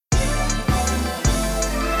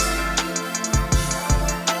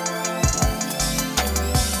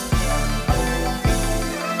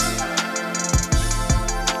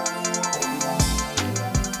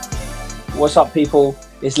What's up, people?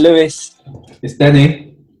 It's Lewis. It's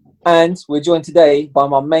Denny. And we're joined today by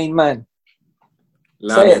my main man.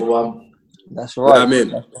 Say it. That's right. That's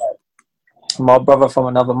right. My brother from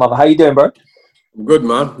another mother. How you doing, bro? I'm good,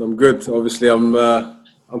 man. I'm good. Obviously, I'm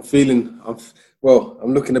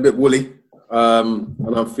looking a bit woolly,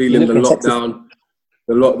 and I'm feeling the lockdown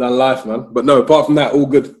life, man. But no, apart from that, all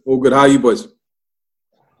good. All good. How are you boys?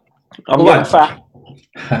 I'm getting fat.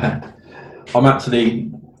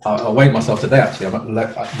 I weighed myself today, actually. I'm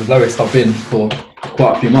at the lowest I've been for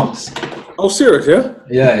quite a few months. Oh, serious, yeah?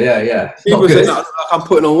 Yeah. People say that I'm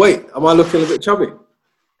putting on weight. Am I looking a bit chubby?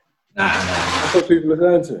 Nah. That's what people are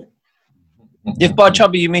saying to me. If by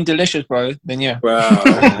chubby you mean delicious, bro, then yeah.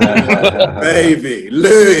 Well, baby,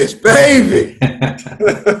 Lewis, baby.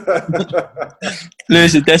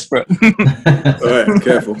 Lewis is desperate. All right,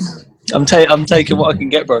 careful. I'm taking what I can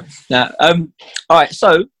get, bro. Now, all right.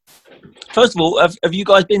 So, first of all, have you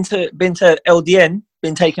guys been to LDN?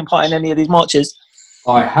 Been taking part in any of these marches?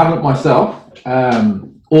 I haven't myself.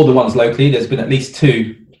 All the ones locally. There's been at least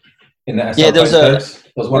two in the SL. Yeah, there was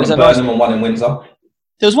one in Burnham and one in Windsor.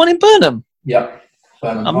 There was one in Burnham. Yep.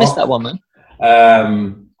 Burnham I missed that one, man.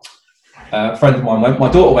 A friend of mine went.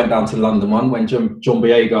 My daughter went down to the London one when John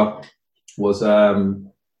Boyega was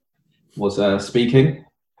speaking.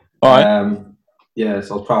 All right.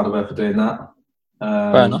 So I was proud of her for doing that.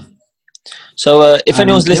 Fair enough. So if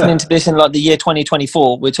anyone's listening to this in like the year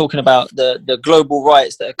 2024, we're talking about the global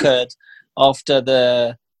riots that occurred after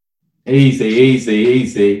the...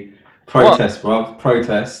 Easy. Protest, bro.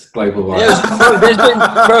 Protest. Global riots.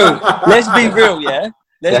 Let's be real, yeah?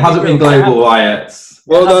 There hasn't been global riots.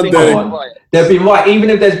 Well done, Dave. There have been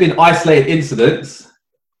even if there's been isolated incidents,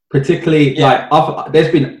 particularly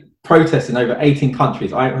there's been protests in over 18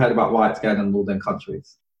 countries. I haven't heard about riots going on in all them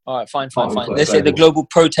countries. All right, fine. Let's say the global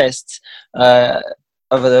protests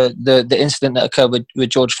over the incident that occurred with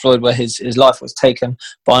George Floyd, where his life was taken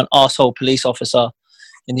by an arsehole police officer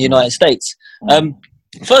in the United States.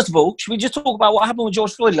 First of all, should we just talk about what happened with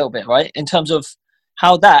George Floyd a little bit, right? In terms of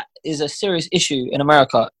how that is a serious issue in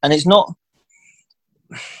America, and it's not.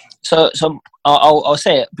 So I'll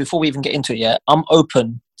say it before we even get into it. Yeah, I'm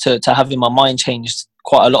open to having my mind changed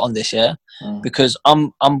quite a lot on this. Yeah, because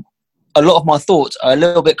I'm a lot of my thoughts are a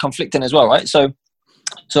little bit conflicting as well, right? So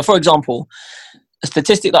for example, a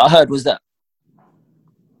statistic that I heard was that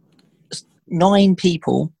 9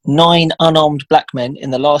 unarmed black men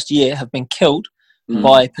in the last year have been killed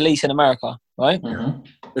by police in America, right? Mm-hmm.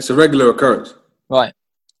 It's a regular occurrence. Right.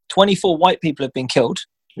 24 white people have been killed.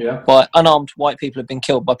 Yeah. By unarmed white people have been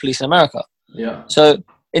killed by police in America. Yeah. So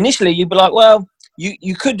initially you'd be like, well,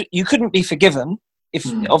 you couldn't be forgiven if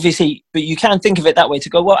obviously, but you can think of it that way to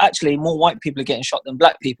go, well, actually more white people are getting shot than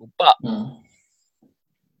black people. But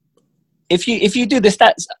if you do the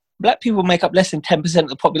stats, black people make up less than 10% of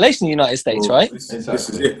the population of the United States, right? This is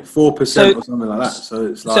it, 4% or something like that. So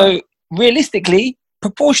it's like... So realistically,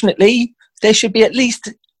 proportionately, there should be at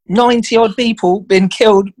least 90 odd people being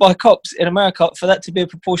killed by cops in America for that to be a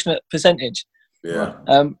proportionate percentage. Yeah.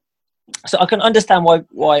 So I can understand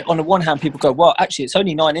why on the one hand people go, well, actually it's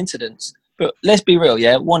only 9 incidents, but let's be real,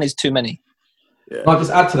 yeah, 1 is too many. Yeah. I'll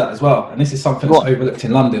just add to that as well, and this is something that's overlooked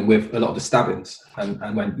in London with a lot of the stabbings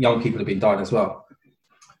and when young people have been dying as well.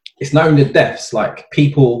 It's not only the deaths, like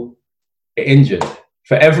people are injured.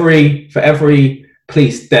 For every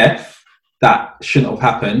police death that shouldn't have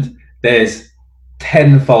happened, there's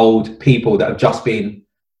tenfold people that have just been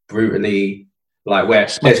brutally, like where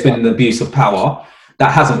there's been an abuse of power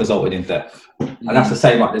that hasn't resulted in death. And that's the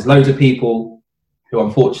same, like there's loads of people who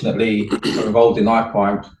unfortunately are involved in knife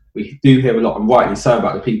crime. We do hear a lot, and rightly so,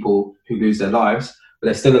 about the people who lose their lives, but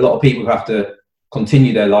there's still a lot of people who have to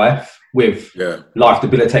continue their life with life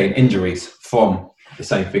debilitating injuries from the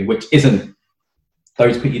same thing, which isn't,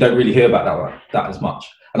 those people, you don't really hear about that as much.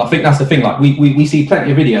 And I think that's the thing, like we see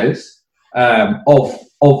plenty of videos of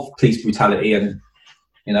police brutality, and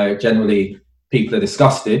generally people are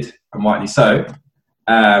disgusted, and rightly so.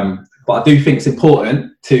 But I do think it's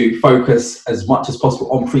important to focus as much as possible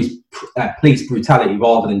on police brutality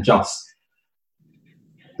rather than just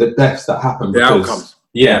the deaths that happen. The outcomes.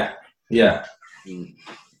 Yeah. I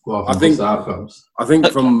think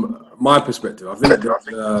from my perspective, I think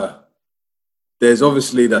there's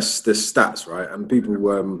obviously the stats, right? And people,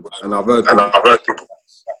 and I've heard people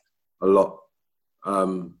a lot.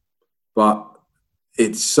 But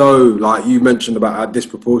it's so, like you mentioned about how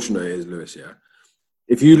disproportionate it is, Lewis, yeah?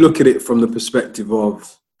 If you look at it from the perspective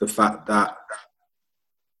of the fact that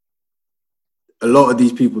a lot of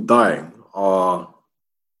these people dying are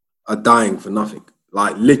dying for nothing,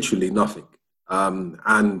 like literally nothing.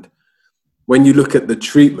 And when you look at the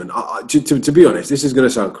treatment, to be honest, this is going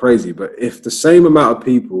to sound crazy, but if the same amount of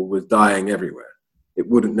people were dying everywhere, it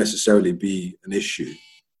wouldn't necessarily be an issue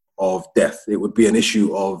of death. It would be an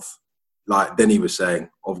issue of, like Denny was saying,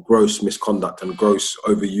 of gross misconduct and gross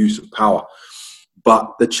overuse of power.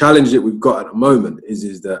 But the challenge that we've got at the moment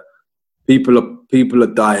is that people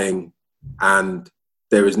are dying, and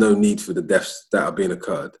there is no need for the deaths that are being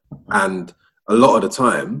occurred. And a lot of the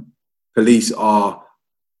time, police are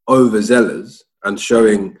overzealous and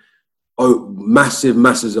showing massive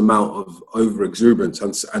amount of over exuberance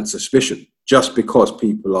and suspicion just because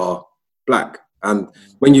people are black. And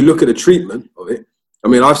when you look at the treatment of it, I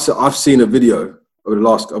mean, I've seen a video over the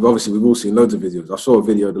last, obviously we've all seen loads of videos. I saw a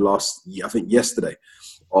video I think yesterday,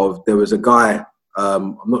 of there was a guy,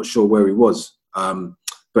 I'm not sure where he was,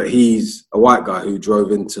 but he's a white guy who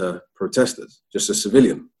drove into protesters, just a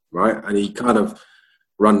civilian, right? And he kind of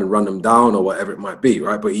run them down or whatever it might be,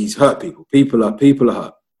 right? But he's hurt people. People are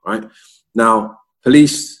hurt, right? Now,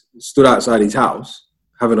 police stood outside his house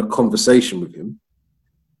having a conversation with him,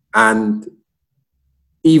 and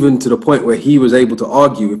even to the point where he was able to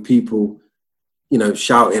argue with people, you know,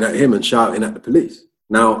 shouting at him and shouting at the police.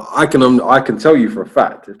 Now, I can tell you for a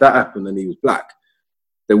fact, if that happened and he was black,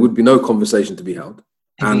 there would be no conversation to be held.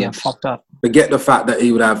 And get fucked up. Forget the fact that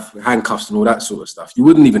he would have handcuffs and all that sort of stuff. You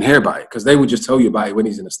wouldn't even hear about it because they would just tell you about it when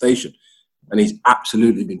he's in a station, and he's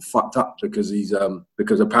absolutely been fucked up because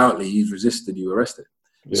because apparently he's resisted you arrested.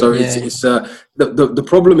 Yeah. So it's the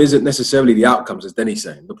problem isn't necessarily the outcomes, as Denny's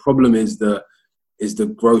saying. The problem is the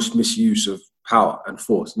gross misuse of power and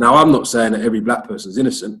force. Now, I'm not saying that every black person is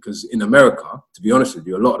innocent, because in America, to be honest with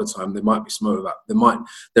you, a lot of the time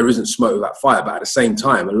there isn't smoke without fire, but at the same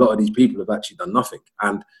time, a lot of these people have actually done nothing.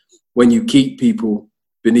 And when you keep people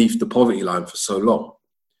beneath the poverty line for so long,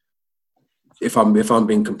 if I'm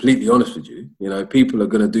being completely honest with you, you know, people are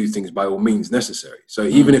going to do things by all means necessary. So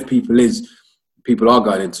even if people are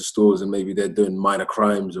going into stores and maybe they're doing minor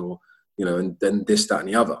crimes, or, you know, and then this, that, and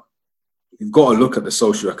the other, you've got to look at the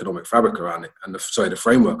socio-economic fabric around it and the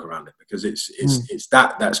framework around it, because it's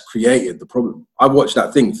that's created the problem. I watched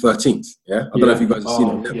that thing 13th. Yeah, I don't know if you guys have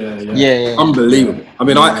seen it. Yeah. Unbelievable. I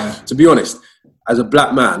mean, to be honest, as a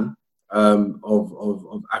black man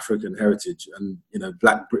of African heritage and, you know,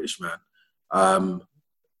 black British man,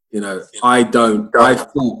 you know, I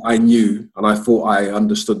thought I knew and I thought I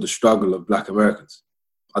understood the struggle of black Americans.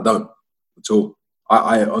 I don't at all.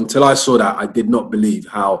 I until I saw that, I could not believe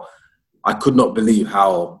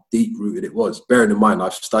how deep-rooted it was. Bearing in mind,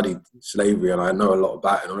 I've studied slavery and I know a lot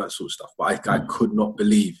about it and all that sort of stuff, but I could not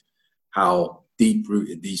believe how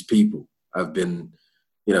deep-rooted these people have been,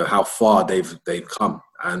 you know, how far they've come.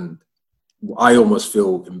 And I almost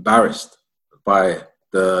feel embarrassed by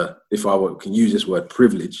if I can use this word,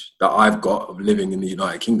 privilege that I've got of living in the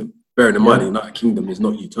United Kingdom. Bearing in mind, the United Kingdom is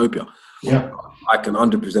not utopia. Yeah. I can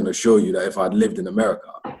 100% assure you that if I'd lived in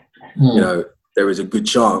America, you know, there is a good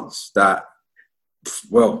chance that,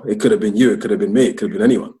 well, it could have been you, it could have been me, it could have been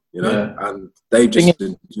anyone, you know, and they've just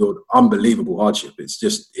endured unbelievable hardship. It's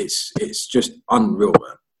just unreal,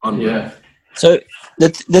 man. Unreal. Yeah. So the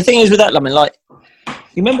thing is with that, I mean, like,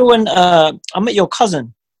 you remember when I met your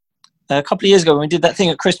cousin a couple of years ago when we did that thing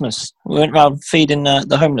at Christmas? We went around feeding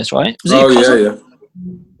the homeless, right? Was it your cousin?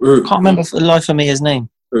 Yeah. I can't remember for the life of me his name.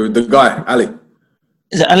 The guy, Ali.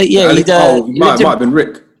 Is it Ali? Yeah. Ali. He might have been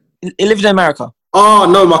Rick. He lived in America. Oh,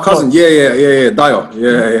 no, my cousin. Yeah. Dio.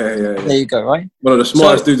 Yeah. There you go, right? One of the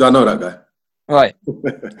smartest dudes I know, that guy. Right.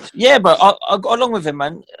 Yeah, but I got along with him,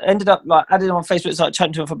 man. Ended up, like, added him on Facebook, started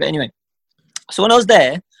chatting to him for a bit anyway. So when I was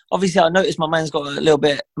there, obviously I noticed my man's got a little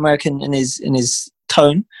bit American in his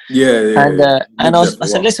tone. And I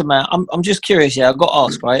said, listen, man, I'm just curious. Yeah, I've got to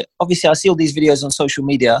ask, right? Obviously, I see all these videos on social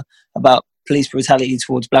media about police brutality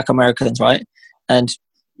towards black Americans, right? And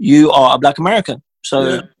you are a black American.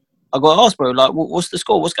 So I got to ask, bro, like, what's the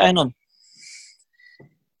score? What's going on?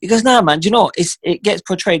 He goes, nah, man, do you know what? It gets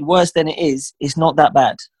portrayed worse than it is. It's not that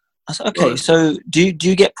bad. I said, okay, so do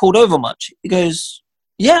you get pulled over much? He goes,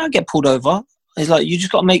 yeah, I get pulled over. He's like, you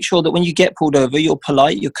just got to make sure that when you get pulled over, you're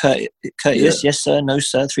polite, you're courteous. Yes, sir. No,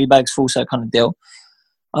 sir. 3 bags full, sir, kind of deal.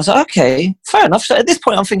 I was like, okay, fair enough. So at this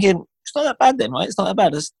point, I'm thinking, it's not that bad then, right? It's not that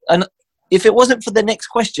bad. And if it wasn't for the next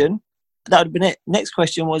question, that would have been it. Next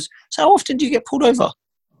question was, so how often do you get pulled over?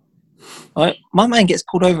 Right? My man gets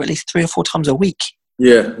pulled over at least 3 or 4 times a week.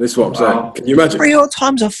 Yeah, that's what I'm saying. Can you imagine? 3 or 4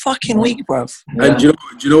 times a fucking week, bruv. Yeah. And do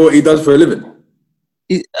you know what he does for a living?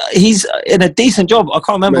 He's in a decent job. I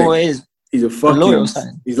can't remember what it is. He's a fucking...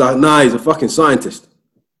 He's like, nah, he's a fucking scientist.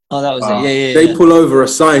 Oh, that was it. Yeah. They pull over a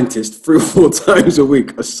scientist 3 or 4 times a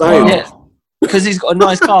week. A scientist. Yeah, because he's got a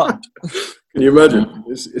nice car. Can you imagine?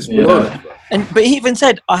 It's bananas, bro. But he even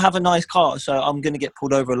said, "I have a nice car, so I'm going to get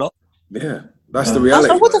pulled over a lot." Yeah, that's the reality.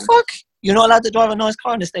 I was like, what the fuck? You're not allowed to drive a nice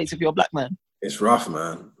car in the States if you're a black man. It's rough,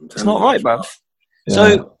 man. It's not right, bruv.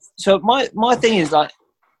 Yeah. So my thing is like,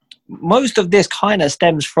 most of this kind of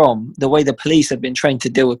stems from the way the police have been trained to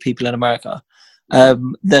deal with people in America.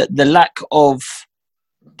 The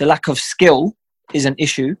lack of skill is an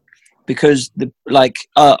issue, because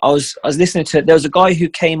I was listening to, there was a guy who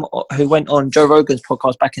went on Joe Rogan's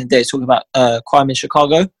podcast back in the day talking about crime in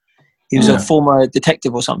Chicago. He was a former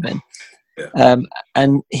detective or something. Yeah.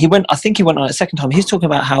 And I think he went on a second time. He's talking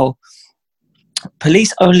about how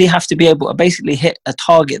police only have to be able to basically hit a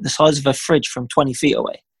target the size of a fridge from 20 feet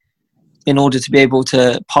away in order to be able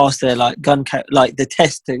to pass their the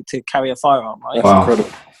test to carry a firearm, right? That's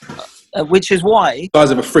incredible. Which is why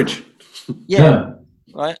size of a fridge. Yeah.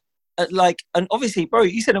 Right. And obviously, bro,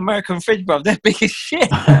 you said American fridge, bro. They're big as shit.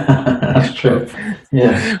 That's true.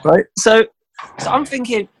 Yeah. Right. So I'm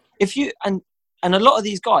thinking, if you and a lot of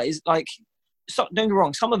these guys, like, so, don't get me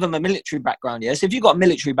wrong, some of them are military background. Yes, if you've got a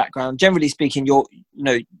military background, generally speaking,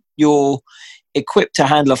 you're equipped to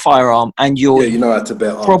handle a firearm, and you know how to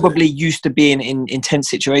probably used to being in intense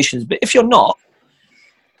situations. But if you're not,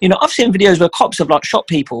 I've seen videos where cops have shot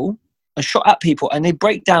people and shot at people, and they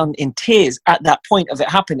break down in tears at that point of it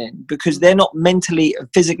happening, because they're not mentally,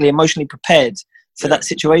 physically, emotionally prepared for that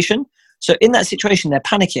situation. So in that situation, they're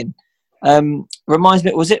panicking. Reminds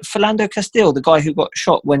me, was it Philando Castile, the guy who got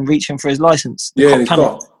shot when reaching for his license? He got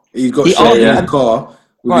shot in his car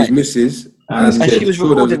with his missus, and she was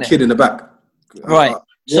recording. There was a kid in the back. Right.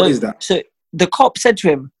 What is that? So the cop said to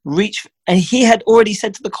him, reach, and he had already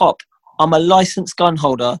said to the cop, I'm a licensed gun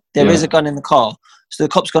holder. There is a gun in the car. So the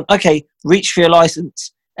cop's gone, okay, reach for your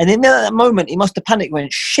license. And in that moment, he must have panicked,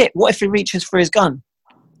 went, shit, what if he reaches for his gun?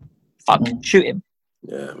 Fuck, shoot him.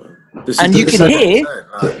 Yeah, man. And you could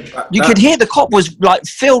hear the cop was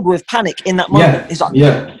filled with panic in that moment. He's like,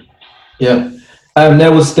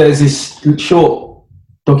 there's this short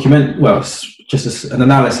document. Well, it's just an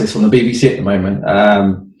analysis on the BBC at the moment.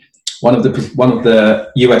 One of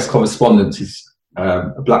the US correspondents is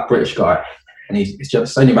a black British guy, and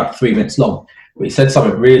it's only about 3 minutes long. But he said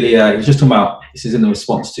something really. He was just talking about, this is in the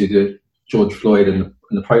response to the George Floyd and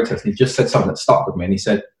the protest. And he just said something that stuck with me. And he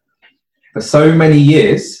said, for so many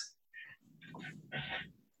years,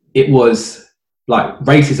 it was like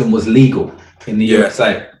racism was legal in the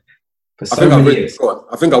USA. For so many years.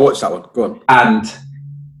 I think I watched that one. Go on. And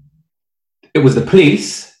it was the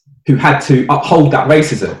police who had to uphold that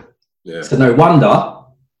racism. Yeah. So no wonder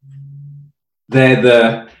they're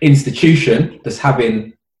the institution that's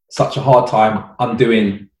having such a hard time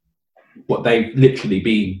undoing what they've literally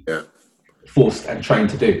been forced and trained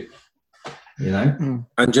to do. And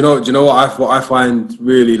do you know what I find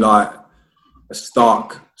really like a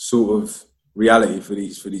stark sort of reality for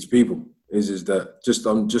these people is that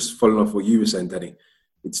I'm just following off what you were saying, Danny.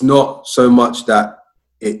 It's not so much that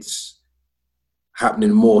it's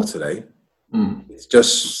happening more today. It's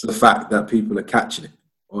just the fact that people are catching it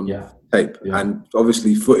on tape, and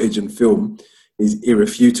obviously footage and film is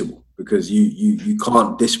irrefutable, because you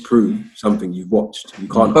can't disprove something you've watched. You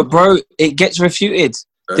can't. But bro, it gets refuted.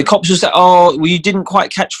 The cops will say, "Oh, well, you didn't quite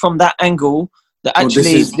catch from that angle that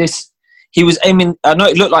actually he was aiming. I know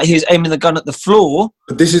it looked like he was aiming the gun at the floor."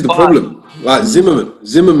 But this is the problem. Like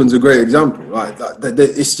Zimmerman's a great example. Right,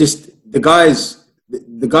 it's just the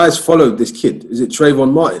guys followed this kid. Is it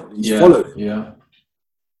Trayvon Martin? He's followed him. Yeah.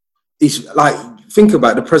 He's like, think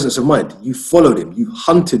about the presence of mind. You followed him. You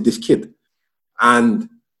hunted this kid, and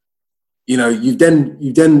you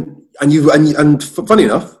then. And funny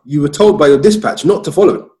enough, you were told by your dispatch not to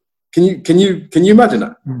follow him. Can you imagine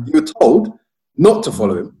that? You were told not to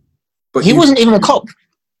follow him, but he wasn't even a cop.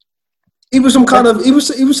 He was some kind of. He was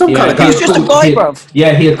some kind of guy. He was just a guy, bruv.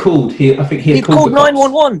 Yeah, he had called. I think he had called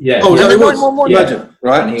 911. Yeah. Oh, yeah, it was. 911. Imagine,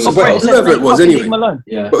 right? Whoever it was, anyway.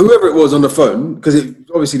 Yeah. But whoever it was on the phone, because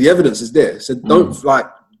obviously the evidence is there, said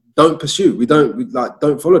don't pursue. We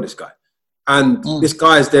don't follow this guy, and this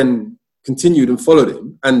guy's then continued and followed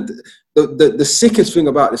him. And the sickest thing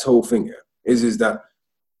about this whole thing is that,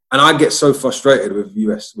 and I get so frustrated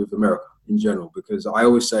with America in general, because I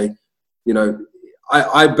always say,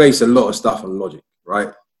 I base a lot of stuff on logic,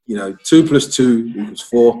 right? 2 + 2 =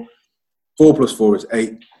 4. 4 + 4 is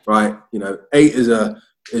 8, right? 8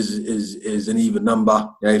 is an even number.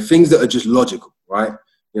 Things that are just logical, right?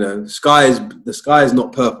 The sky is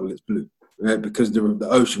not purple, it's blue. Right? Because the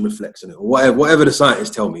ocean reflects on it, or whatever the scientists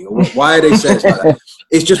tell me, or why they say it's like that.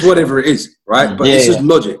 It's just whatever it is, right? But it's just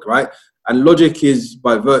logic, right? And logic is,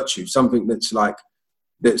 by virtue, something that's like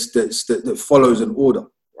that follows an order,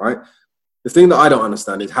 right? the thing that I don't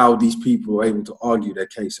understand is how these people are able to argue their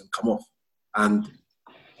case and come off. And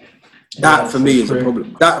that for me is a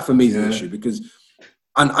problem. That for me is an issue because,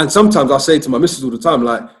 and sometimes I say to my missus all the time,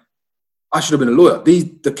 like, I should have been a lawyer.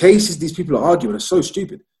 The cases these people are arguing are so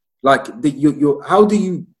stupid. Like, how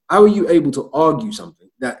are you able to argue something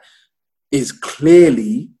that is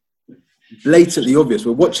clearly, blatantly obvious?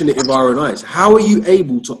 We're watching it with our own eyes. How are you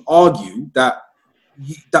able to argue that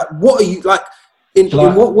what are you like? In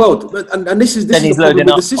what world? And this is the problem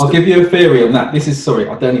with the system. I'll give you a theory on that. Sorry,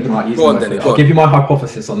 I don't even like using that. I'll give you my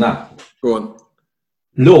hypothesis on that. Go on.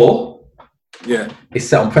 Law is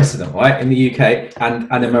set on precedent, right? In the UK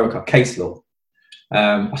and America, case law.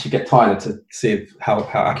 I should get Tyler to see how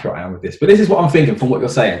accurate I am with this. But this is what I'm thinking from what you're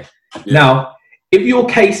saying. Yeah. Now, if your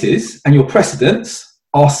cases and your precedents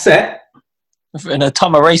are set in a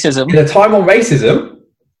time of racism,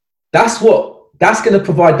 that's going to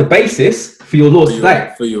provide the basis for your law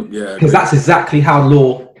today. Because that's exactly how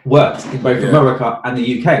law works in both America and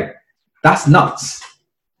the UK. That's nuts.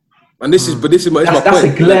 And this is my point. That's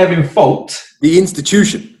a glaring fault. The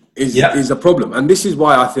institution is a problem, and this is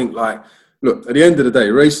why I think, like, look, at the end of the day,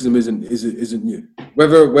 racism isn't new.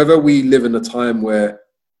 Whether we live in a time where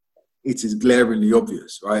it is glaringly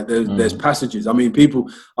obvious, right? There's passages. I mean,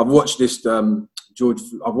 I've watched this. I've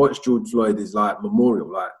watched George Floyd's like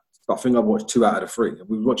memorial. Like, I think I've watched 2 out of the 3.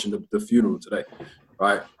 We were watching the funeral today,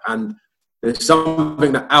 right? And there's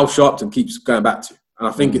something that Al Sharpton keeps going back to, and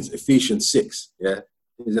I think it's Ephesians 6. Yeah,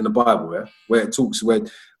 is in the Bible, where it talks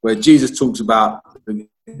where Jesus talks about the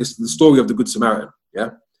story of the Good Samaritan.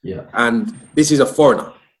 Yeah. And this is a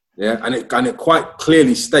foreigner. Yeah. And it quite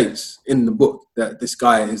clearly states in the book that this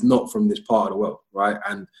guy is not from this part of the world, right?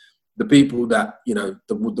 And the people that, you know,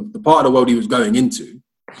 the part of the world he was going into,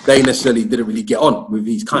 they necessarily didn't really get on with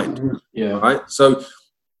his kind. Yeah. Right. So,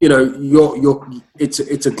 you know, it's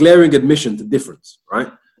a glaring admission to difference,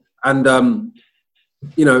 right? And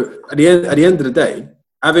you know, at the end of the day,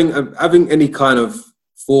 having any kind of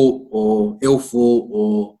fault or ill thought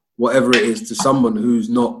or whatever it is to someone who's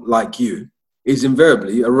not like you is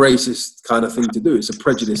invariably a racist kind of thing to do. It's a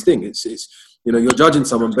prejudice thing. It's you know, you're judging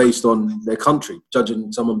someone based on their country,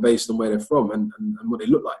 judging someone based on where they're from and what they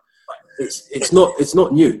look like. It's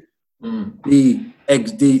not new. The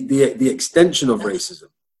extension of racism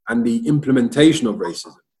and the implementation of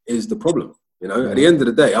racism is the problem. You know, at the end of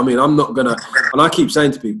the day, I mean, I'm not gonna, and I keep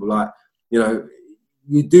saying to people, like, you know,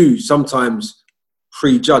 you do sometimes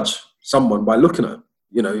prejudge someone by looking at them,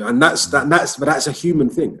 you know, and that's a human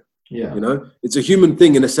thing. Yeah. You know, it's a human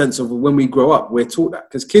thing in the sense of when we grow up, we're taught that,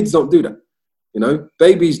 because kids don't do that. You know,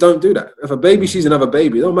 babies don't do that. If a baby sees another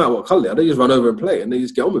baby, it don't matter what color they are, they just run over and play and they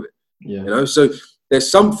just get on with it. Yeah. You know, so there's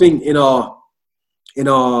something in the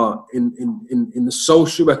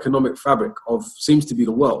socio-economic fabric of, seems to be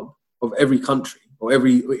the world of every country, or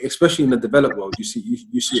especially in the developed world, you see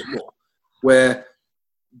it more, where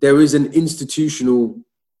there is an institutional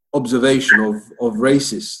observation of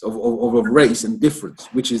race and difference,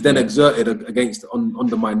 which is then exerted against on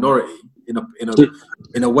the minority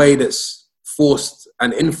in a way that's forced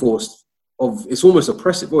and enforced. It's almost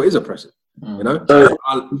oppressive. Well, it is oppressive. You know,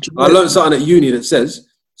 I learned something at uni that says,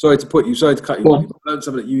 sorry to cut you. I learned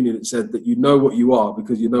something at uni that said that you know what you are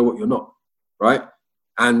because you know what you're not, right?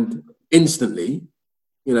 And instantly,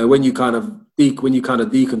 you know, when you kind of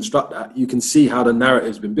deconstruct that, you can see how the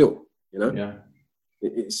narrative's been built. You know, yeah.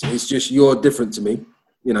 It's just, you're different to me.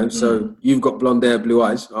 You know, so you've got blonde hair, blue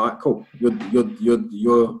eyes. All right, cool. You're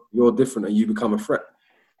different, and you become a threat.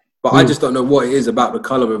 But I just don't know what it is about the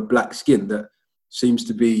color of black skin that seems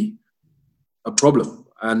to be a problem,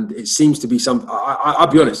 and it seems to be something. I'll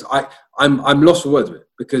be honest. I'm lost for words with it,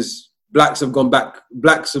 because black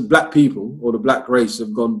people, or the black race,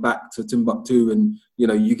 have gone back to Timbuktu, and you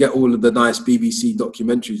know, you get all of the nice BBC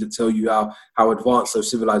documentaries that tell you how advanced those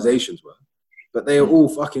civilizations were, but they are all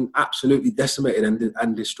fucking absolutely decimated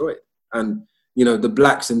and destroyed. And you know, the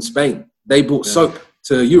blacks in Spain, they brought soap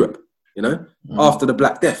to Europe. You know, after the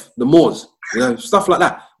Black Death, the Moors, you know, stuff like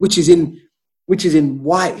that, which is in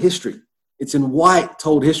white history. It's in white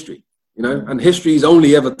told history, you know, and history is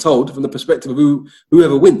only ever told from the perspective of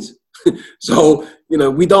whoever wins. So, you know,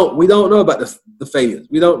 we don't know about the failures.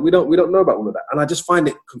 We don't know about all of that. And I just find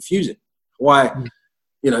it confusing why,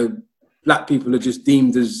 you know, black people are just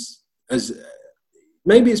deemed as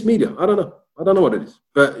maybe it's media. I don't know what it is.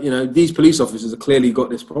 But, you know, these police officers have clearly got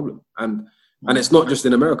this problem. And it's not just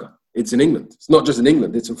in America. It's in England. It's not just in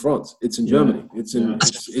England. It's in France. It's in Germany. It's in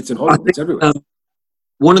Holland. It's everywhere.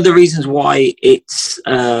 One of the reasons why it's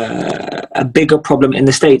a bigger problem in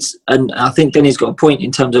the States, and I think Denny's got a point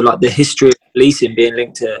in terms of like the history of policing being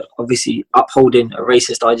linked to obviously upholding a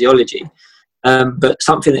racist ideology. But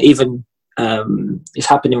something that even is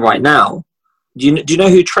happening right now. Do you know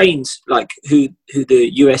who trains, like who the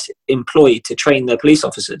US employ to train their police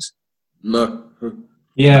officers? No.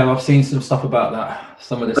 Yeah, I've seen some stuff about that.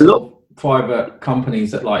 Some of the sort of private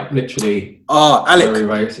companies that like literally Alec. very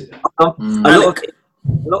racist. A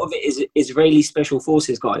lot of it is Israeli special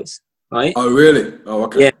forces guys, right? Oh really? Oh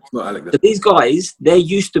okay. Yeah. It's not Alec then. So these guys, they're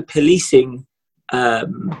used to policing.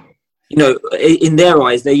 You know, in their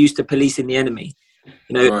eyes, they're used to policing the enemy.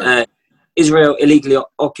 You know, Right. Israel illegally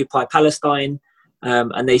occupy Palestine,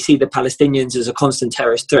 and they see the Palestinians as a constant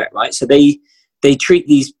terrorist threat, right? So they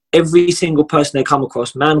treat every single person they come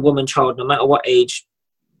across, man, woman, child, no matter what age,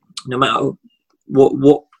 no matter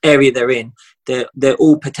what area they're in, they're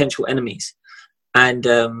all potential enemies, and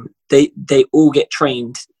they all get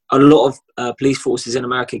trained. A lot of police forces in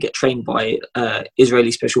America get trained by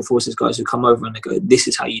Israeli special forces guys who come over and they go, "This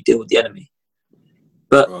is how you deal with the enemy."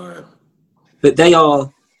 But they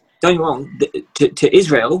are, don't get me wrong, to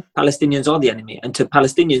Israel, Palestinians are the enemy, and to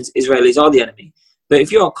Palestinians, Israelis are the enemy. But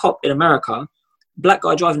if you're a cop in America, black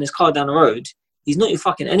guy driving his car down the road, he's not your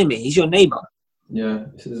fucking enemy. He's your neighbor. Yeah,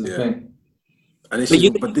 this is the thing. And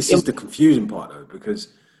this is the confusing part though, because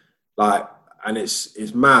like, and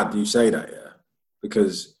it's mad you say that, yeah,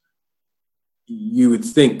 because you would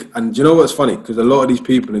think, and do you know what's funny? Because a lot of these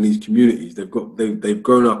people in these communities, they've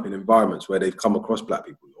grown up in environments where they've come across black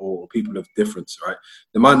people or people of difference, right?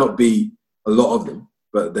 There might not be a lot of them,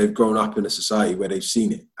 but they've grown up in a society where they've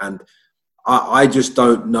seen it. And I just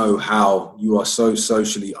don't know how you are so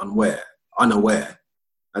socially unaware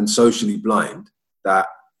and socially blind that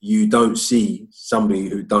you don't see somebody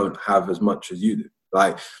who don't have as much as you do.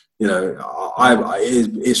 Like, you know,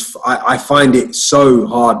 I find it so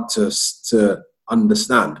hard to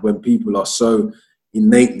understand when people are so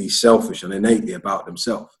innately selfish and innately about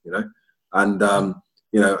themselves, you know, and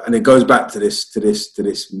you know, and it goes back to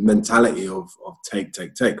this mentality of take.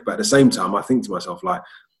 But at the same time, I think to myself, like,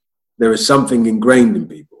 there is something ingrained in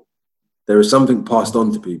people. There is something passed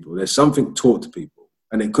on to people. There's something taught to people,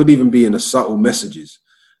 and it could even be in the subtle messages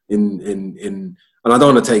and I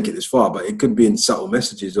don't want to take it this far, but it could be in subtle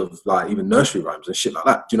messages of like even nursery rhymes and shit like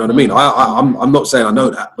that. Do you know what I mean? I'm not saying I know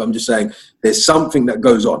that, but I'm just saying there's something that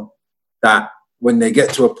goes on that when they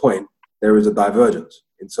get to a point, there is a divergence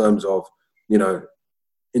in terms of, you know,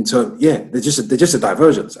 they're just a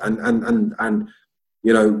divergence. And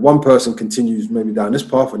you know, one person continues maybe down this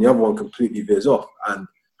path and the other one completely veers off. And,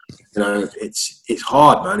 you know, it's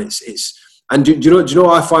hard, man. And do you know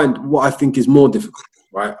what I think is more difficult?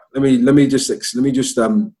 Right. Let me just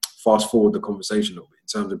fast forward the conversation a little bit in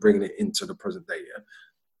terms of bringing it into the present day. Yeah?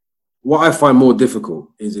 What I find more difficult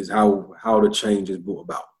is how the change is brought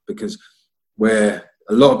about, because where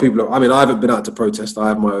a lot of people I haven't been out to protest. I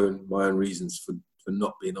have my own reasons for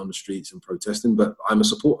not being on the streets and protesting, but I'm a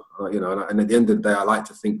supporter. You know, and at the end of the day, I like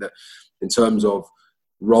to think that in terms of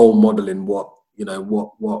role modeling what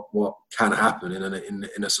can happen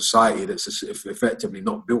in a society that's effectively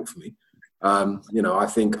not built for me. You know, I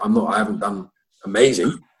think I haven't done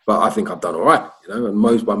amazing, but I think I've done all right, you know,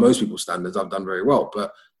 and by most people's standards, I've done very well.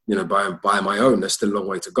 But, you know, by my own, there's still a long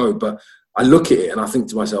way to go. But I look at it and I think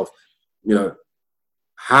to myself, you know,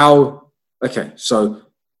 so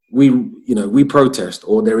we protest,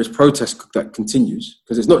 or there is protest that continues,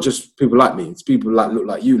 because it's not just people like me, it's people that look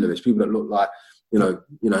like you, Lewis, people that look like, you know,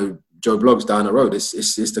 Joe Bloggs down the road. It's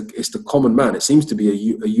the common man. It seems to be a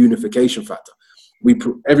unification factor.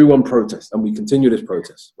 Everyone protests, and we continue this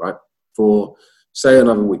protest, right, for say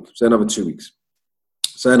another week, say another 2 weeks,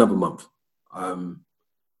 say another month.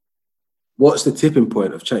 What's the tipping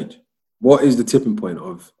point of change? What is the tipping point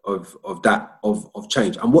of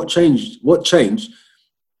change? And what change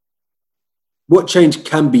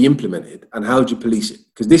can be implemented, and how do you police it?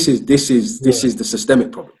 Because this is the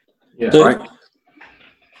systemic problem. Yeah. Right.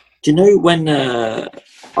 Do you know when I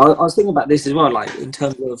was thinking about this as well, like in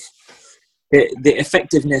terms of the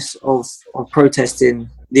effectiveness of protesting,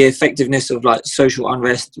 the effectiveness of like social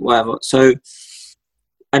unrest, whatever. So,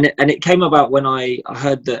 and it came about when I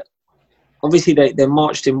heard that obviously they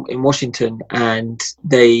marched in Washington and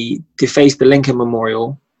they defaced the Lincoln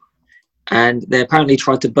Memorial, and they apparently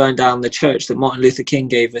tried to burn down the church that Martin Luther King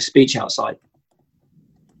gave a speech outside.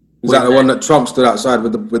 Is that the one that Trump stood outside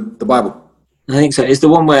with the Bible? I think so. It's the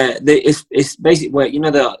one where it's basically where, you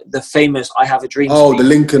know, the famous "I Have a Dream." Oh, the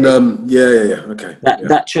Lincoln. Okay.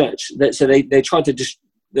 That church. So they tried to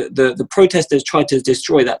the protesters tried to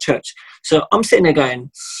destroy that church. So I'm sitting there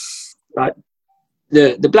going, like,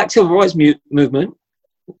 the Black Civil Rights movement,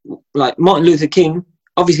 like Martin Luther King,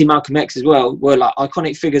 obviously Malcolm X as well, were like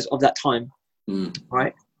iconic figures of that time,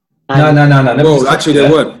 right? No. Well, actually, they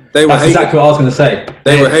weren't. They were That's hated. exactly what I was going to say.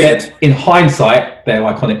 They were hated. In hindsight, they're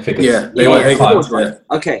iconic figures. Yeah, they were hated. Of course, right?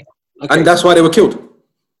 Okay. And that's why they were killed.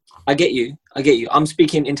 I get you. I'm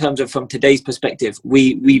speaking in terms of from today's perspective.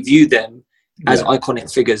 We view them as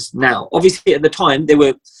iconic figures now. Obviously, at the time, they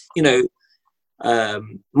were, you know,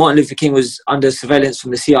 Martin Luther King was under surveillance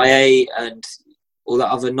from the CIA and all that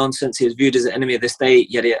other nonsense. He was viewed as an enemy of the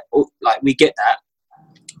state. Yada. Like, we get that.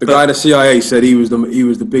 The guy at the CIA said he was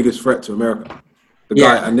the biggest threat to America. The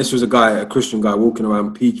guy, and this was a Christian guy walking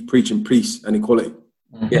around preaching peace and equality.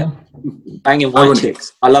 Yeah, banging white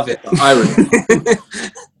chicks. I love it. The irony.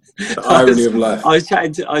 The irony of life. I was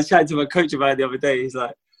chatting to my coach about it the other day. He's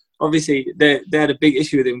like, obviously they had a big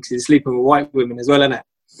issue with him because he's sleeping with white women as well, isn't it?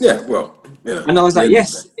 Yeah, well, yeah. And I was like,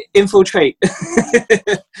 yes, infiltrate.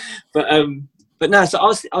 but no. So I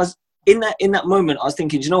was in that moment. I was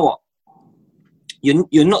thinking, do you know what?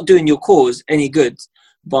 You're not doing your cause any good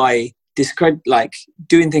by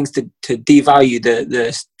doing things to devalue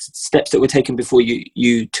the steps that were taken before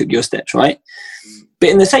you took your steps, right? But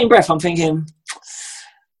in the same breath, I'm thinking,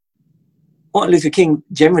 Martin Luther King,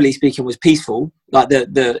 generally speaking, was peaceful. Like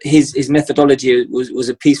his methodology was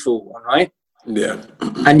a peaceful one, right? Yeah.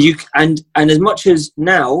 And as much as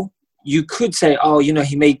now you could say, oh, you know,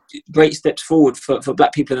 he made great steps forward for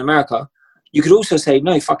black people in America, you could also say,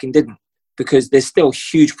 no, he fucking didn't, because there's still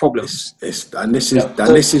huge problems. This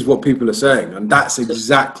is what people are saying, and that's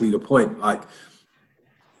exactly the point. Like,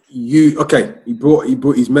 he brought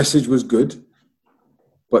his message was good,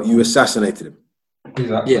 but you assassinated him.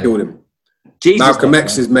 Exactly. Killed him. Jesus, Malcolm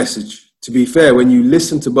X's message, to be fair, when you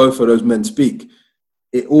listen to both of those men speak,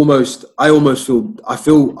 I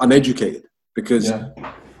feel uneducated, because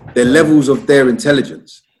the levels of their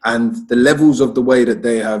intelligence and the levels of the way that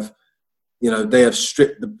they have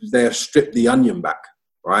stripped the onion back,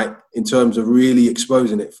 right? In terms of really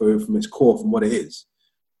exposing it from its core, from what it is.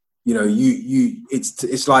 You know,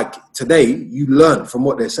 it's like today you learn from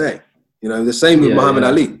what they're saying. You know, the same with Muhammad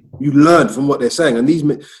Ali. You learn from what they're saying. And these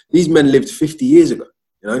men lived 50 years ago,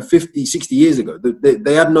 50, 60 years ago.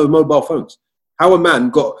 They had no mobile phones. How a man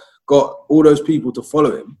got all those people to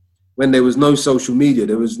follow him when there was no social media,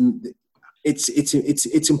 it's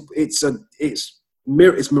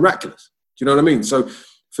miraculous. Do you know what I mean? So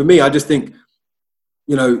for me, I just think,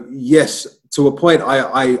 yes, to a point,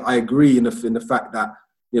 I agree in the fact that,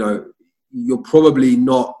 you're probably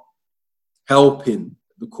not helping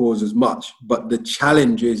the cause as much, but the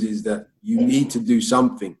challenge is that you need to do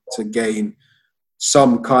something to gain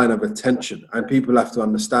some kind of attention, and people have to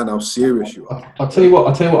understand how serious you are. I'll tell you what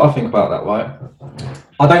I think about that, right?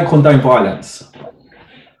 I don't condone violence,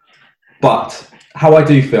 but how I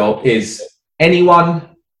do feel is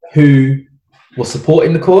anyone who was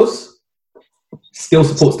supporting the cause still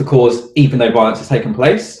supports the cause even though violence has taken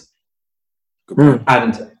place.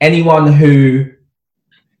 And anyone who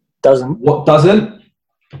doesn't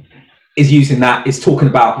is using that, is talking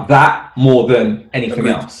about that more than anything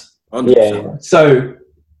else. Yeah. So,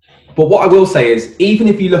 but what I will say is, even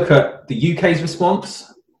if you look at the UK's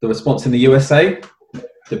response, the response in the USA,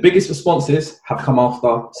 the biggest responses have come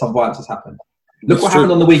after some violence has happened. Look what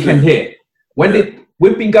happened on the weekend here.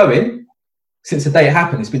 We've been going since the day it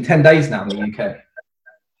happened. It's been 10 days now in the UK.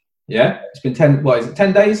 Yeah, it's been 10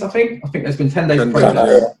 days, I think? I think there's been 10 days of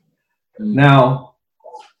protest. Now,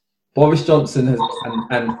 Boris Johnson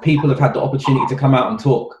and people have had the opportunity to come out and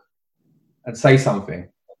talk and say something.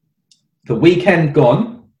 The weekend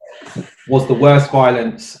gone was the worst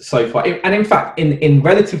violence so far. And in fact, in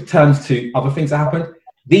relative terms to other things that happened,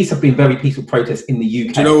 these have been very peaceful protests in the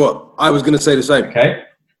UK. Do you know what? I was going to say the same. Okay.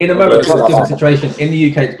 In America, it's a different situation. In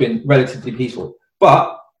the UK, it's been relatively peaceful.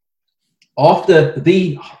 But after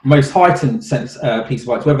the most heightened sense piece of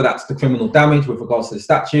rights, whether that's the criminal damage with regards to the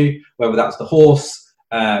statue, whether that's the horse,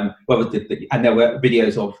 and there were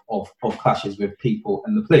videos of clashes with people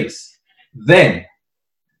and the police, then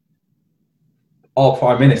our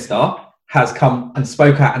Prime Minister has come and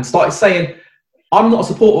spoke out and started saying, I'm not a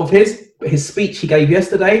supporter of his, but his speech he gave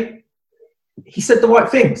yesterday, he said the right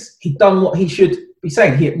things. He'd done what he should be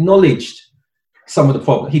saying. He acknowledged some of the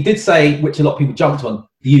problems. He did say, which a lot of people jumped on,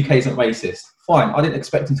 the UK isn't racist. Fine, I didn't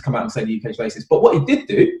expect him to come out and say the UK is racist. But what he did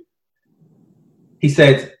do, he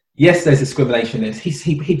said, yes, there's discrimination.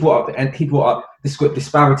 He brought up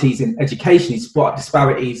disparities in education. He's brought up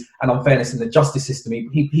disparities and unfairness in the justice system.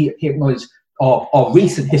 He acknowledged our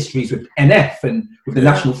recent histories with NF and with the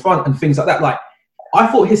National Front and things like that. Like, I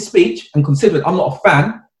thought his speech, and considering I'm not a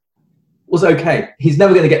fan, was okay. He's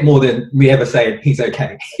never going to get more than me ever saying he's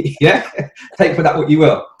okay. Yeah? Take for that what you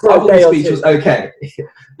will. I thought his speech was okay.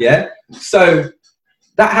 Yeah? So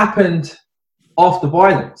that happened after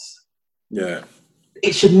violence. Yeah.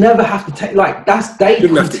 It should never have to take, like, they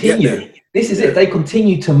continue. This is it. They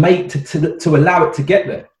continue to make, to allow it to get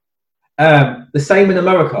there. The same in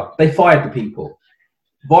America. They fired the people.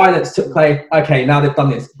 Violence took place. Okay, now they've done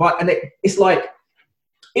this. But, and it's like,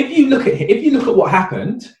 if you look at what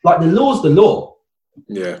happened, like, the law's the law.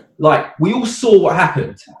 Yeah. Like, we all saw what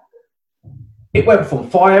happened. It went from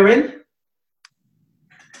firing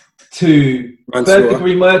to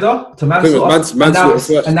third-degree murder to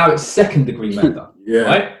manslaughter, and now it's second-degree murder. Yeah.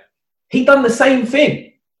 Right? He done the same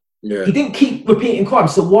thing. Yeah. He didn't keep repeating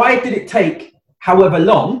crimes. So why did it take however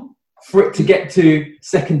long for it to get to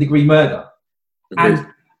second-degree murder? Agreed. And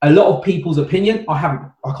a lot of people's opinion, I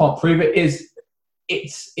can't prove it, is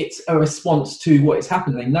it's a response to what is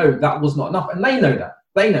happening. They know that was not enough, and they know that.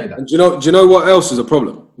 And do you know what else is a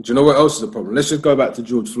problem? Let's just go back to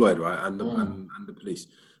George Floyd, right, and the police.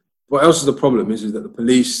 What else is the problem is that the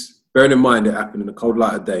police, bearing in mind it happened in the cold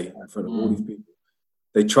light of day in front of all these people,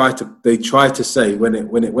 they try to say when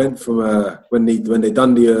it went from when they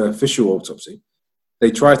done the official autopsy,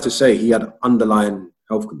 they tried to say he had underlying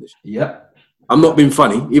health conditions. Yeah, I'm not being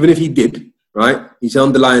funny. Even if he did, right, his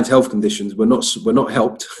underlying health conditions were not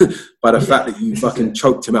helped by the fact that you fucking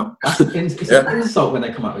choked him out. It's an insult when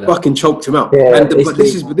they come up with that. Fucking choked him out. Yeah, but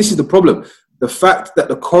this is the problem. The fact that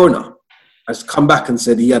the coroner has come back and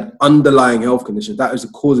said he had underlying health conditions, that is the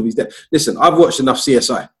cause of his death. Listen, I've watched enough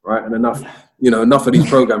CSI, right, and enough of these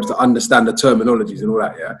programs to understand the terminologies and all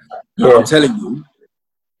that. Yeah. I'm telling you,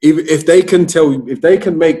 if they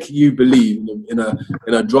can make you believe in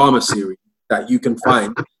a drama series that you can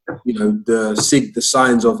find, the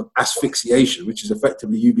signs of asphyxiation, which is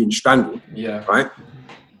effectively you being strangled, right,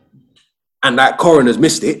 and that coroner's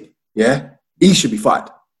missed it, he should be fired.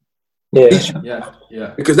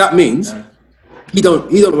 Because that means he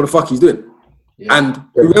don't know what the fuck he's doing, and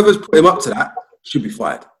whoever's put him up to that should be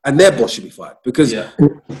fired, and their boss should be fired, because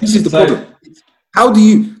this is the problem.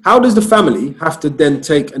 How does the family have to then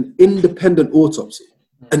take an independent autopsy,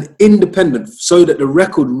 so that the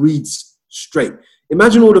record reads straight?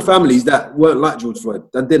 Imagine all the families that weren't like George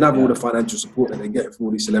Floyd, that didn't have all the financial support that they get from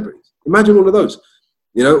all these celebrities. Imagine all of those.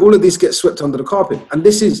 All of this gets swept under the carpet, and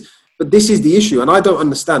this is the issue. And I don't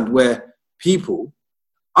understand where people.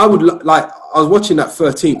 I was watching that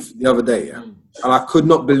 13th the other day, and I could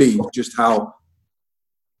not believe just how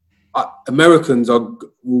Americans are.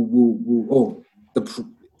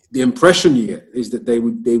 The impression you get is that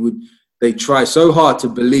they try so hard to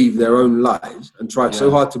believe their own lies and try so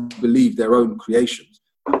hard to believe their own creations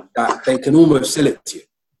that they can almost sell it to you.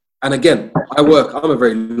 And again, I'm a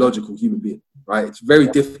very logical human being, right? It's very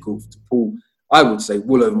difficult to pull, I would say,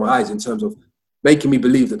 wool over my eyes in terms of making me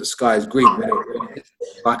believe that the sky is green.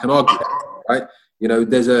 I can argue that, right?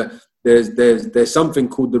 There's something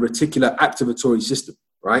called the reticular activatory system,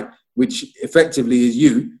 right? Which effectively is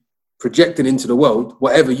you projecting into the world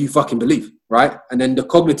whatever you fucking believe, right? And then the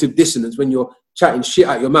cognitive dissonance, when you're chatting shit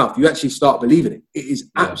out your mouth, you actually start believing it. It is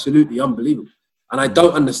absolutely unbelievable. And I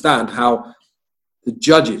don't understand how the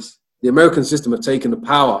American system have taken the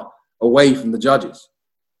power away from the judges.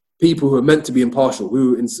 People who are meant to be impartial,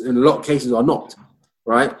 who in a lot of cases are not,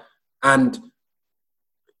 right? And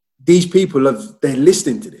these people they're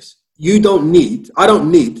listening to this. I don't need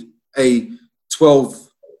a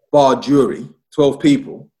 12-bar jury, 12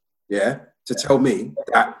 people, to tell me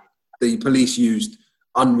that the police used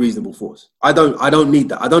unreasonable force. I don't need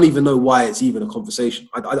that. I don't even know why it's even a conversation.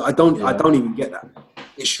 I don't even get that.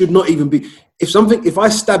 It should not even be. If I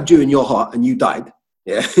stabbed you in your heart and you died,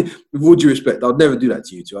 with all due respect, I'd never do that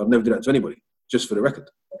to you two. I'd never do that to anybody, just for the record,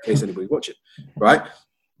 in case anybody's watching, right?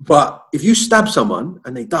 But if you stab someone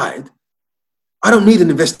and they died, I don't need an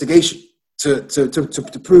investigation to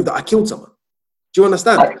prove that I killed someone. Do you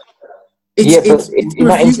understand? In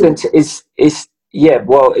that instance,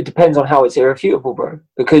 it depends on how it's irrefutable, bro.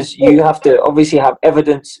 Because you have to obviously have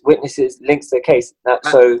evidence, witnesses, links to the case.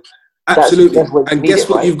 Absolutely. And guess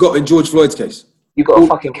what you've got in George Floyd's case? You've got a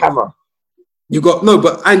fucking camera. You've got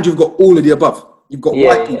all of the above. You've got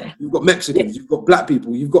white people, you've got Mexicans, you've got black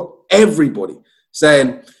people, you've got everybody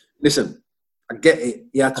saying, listen, I get it.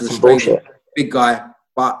 He had to restrain him, big guy,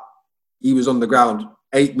 but he was on the ground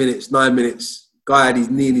 8 minutes, 9 minutes. Guy had his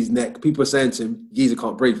knee in his neck. People are saying to him, geezer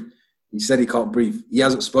can't breathe. He said he can't breathe. He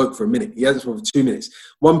hasn't spoke for a minute. He hasn't spoken for 2 minutes.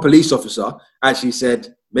 One police officer actually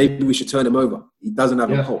said, maybe we should turn him over. He doesn't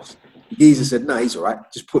have a pulse. The geezer said, no, he's all right.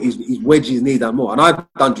 Just he's wedged his knee down more. And I've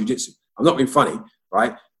done jiu-jitsu. I'm not being funny,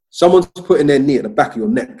 right? Someone's putting their knee at the back of your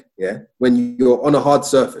neck, when you're on a hard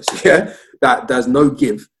surface, that there's no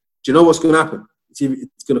give. Do you know what's going to happen? It's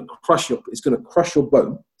going to crush your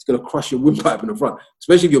bone. It's going to crush your windpipe in the front,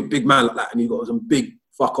 especially if you're a big man like that and you've got some big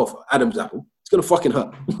fuck off Adam's apple, it's going to fucking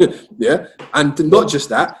hurt. Yeah. And not just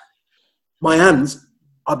that, my hands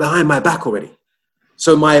are behind my back already.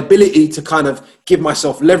 So my ability to kind of give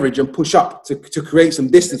myself leverage and push up to create some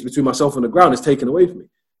distance between myself and the ground is taken away from me.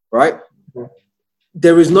 Right.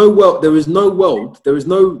 There is no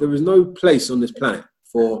place on this planet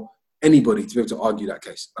for anybody to be able to argue that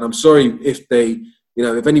case. And I'm sorry if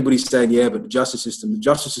if anybody's saying, yeah, but the justice system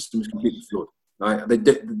is completely flawed. Right?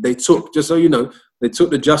 They took, just so you know, they took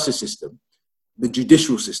the justice system, the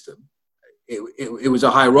judicial system. It was a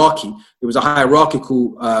hierarchy. It was a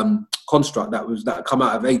hierarchical construct that come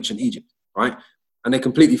out of ancient Egypt, right? And they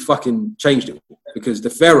completely fucking changed it because the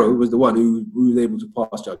pharaoh was the one who was able to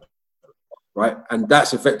pass judgment, right? And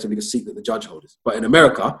that's effectively the seat that the judge holds. But in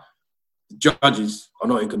America, the judges are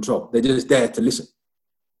not in control. They're just there to listen.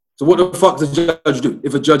 So what the fuck does the judge do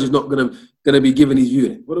if a judge is not gonna be giving his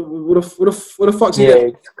view? What the fuck's he doing?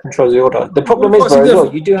 Yeah, controls the order. The problem is, bro, as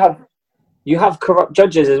well, you have corrupt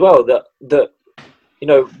judges as well that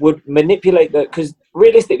would manipulate that, because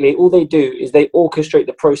realistically all they do is they orchestrate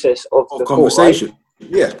the process of the conversation. Court,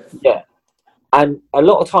 right? Yeah. And a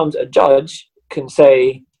lot of times a judge can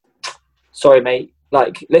say, sorry mate,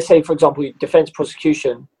 like let's say for example defense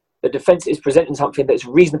prosecution, the defense is presenting something that's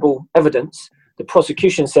reasonable evidence, the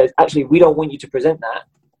prosecution says actually we don't want you to present that.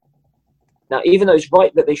 Now even though it's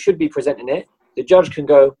right that they should be presenting it, the judge can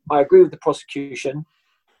go, I agree with the prosecution,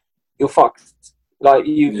 you're fucked. Like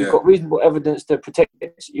you've got reasonable evidence to protect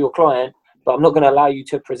your client, but I'm not going to allow you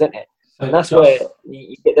to present it. So and that's where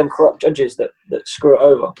you get them corrupt judges that screw it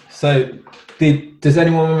over. So does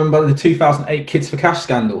anyone remember the 2008 Kids for Cash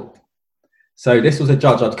scandal? So this was a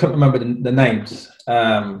judge, I couldn't remember the names,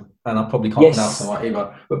 and I probably can't pronounce them right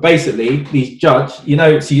either. But basically, these judge,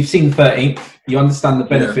 so you've seen the 13th, you understand the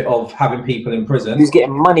benefit of having people in prison. He was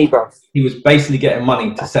getting money, bro. He was basically getting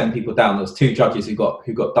money to send people down. There was 2 judges who got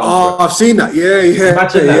done. Oh, I've seen that. Yeah.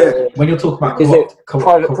 Imagine that when you're talking about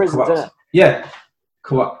private prisons, isn't it? Yeah,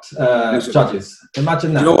 corrupt judges.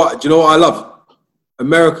 Imagine that. Do you know what I love?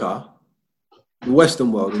 America, the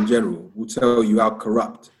Western world in general, will tell you how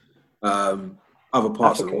corrupt other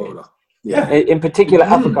parts of the world are. Yeah. In particular,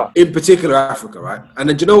 Africa. In particular, Africa, right? And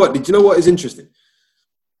then do you know what is interesting?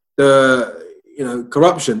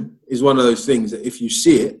 Corruption is one of those things that if you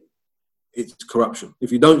see it, it's corruption. If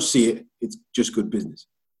you don't see it, it's just good business,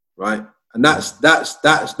 right? And that's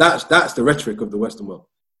the rhetoric of the Western world,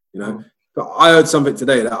 But I heard something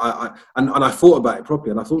today that I thought about it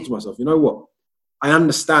properly, and I thought to myself, you know what? I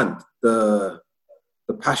understand the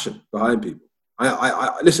passion behind people.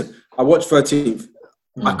 I listen. I watched 13th.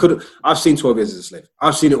 I've seen 12 Years as a Slave.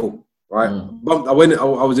 I've seen it all. Right. I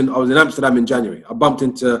was in Amsterdam in January. I bumped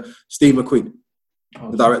into Steve McQueen,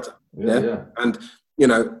 the director. Yeah. And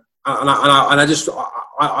I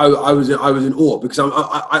was in awe because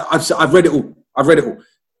I've read it all.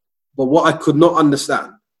 But what I could not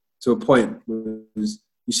understand to a point was,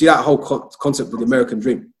 you see that whole concept of the American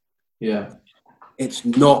dream. Yeah. It's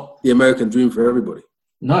not the American dream for everybody.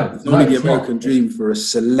 No. It's only the American dream for a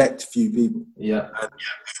select few people. Yeah. And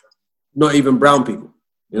not even brown people.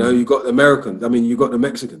 You got the Americans. I mean, you got the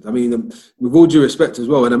Mexicans. I mean, with all due respect as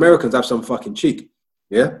well, and Americans have some fucking cheek.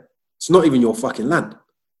 Yeah. It's not even your fucking land.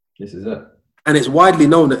 This is it. And it's widely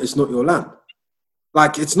known that it's not your land.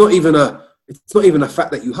 Like, it's not even a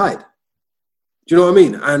fact that you hide. Do you know what I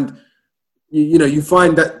mean? And you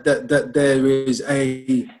find that there is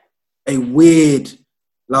a weird,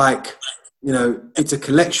 like, it's a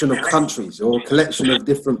collection of countries or a collection of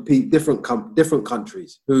different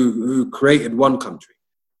countries who created one country,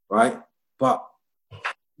 right? But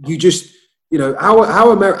you just,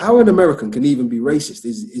 how an American can even be racist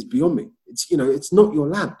is beyond me. It's it's not your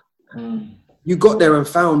land. You got there and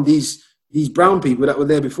found these brown people that were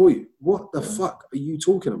there before you. What the fuck are you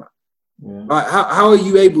talking about? Yeah. Right? How are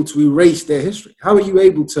you able to erase their history? How are you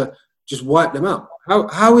able to just wipe them out?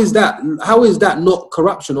 How is that not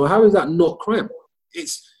corruption, or how is that not crime?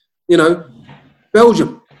 It's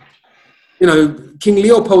Belgium, King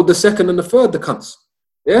Leopold II and the third, the cunts.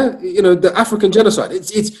 Yeah, the African genocide.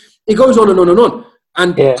 It goes on and on and on.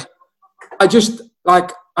 And I just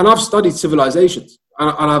and I've studied civilizations,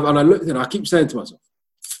 and I looked and I keep saying to myself,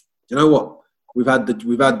 you know what? We've had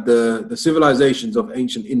the civilizations of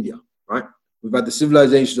ancient India, right? We've had the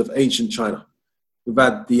civilizations of ancient China. We've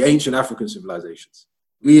had the ancient African civilizations.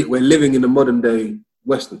 We're living in the modern day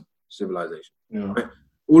Western civilization. Yeah. Right?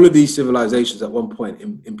 All of these civilizations at one point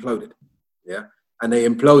imploded. Yeah. And they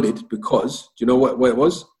imploded because, do you know what it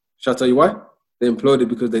was? Shall I tell you why? They imploded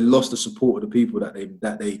because they lost the support of the people that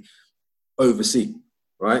they oversee.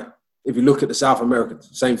 Right? If you look at the South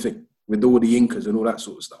Americans, same thing. with all the Incas and all that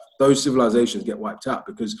sort of stuff. Those civilizations get wiped out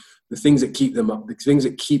because the things that keep them up, the things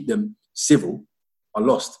that keep them civil, are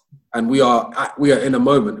lost. And we are in a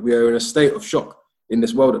moment, we are in a state of shock in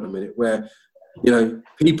this world at the minute where, you know,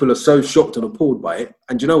 people are so shocked and appalled by it.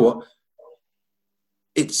 And you know what?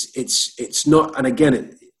 It's not, and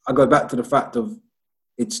again, I go back to the fact of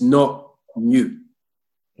it's not new.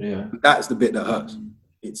 Yeah. That's the bit that hurts.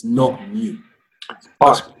 It's not new.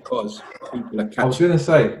 That's because people are catching. I was going to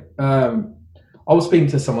say, I was speaking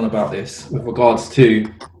to someone about this with regards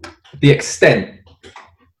to the extent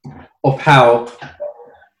of how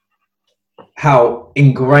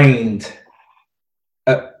ingrained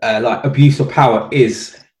like abuse of power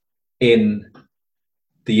is in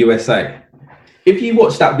the USA. If you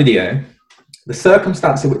watch that video, the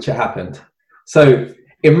circumstance in which it happened. So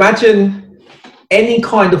imagine any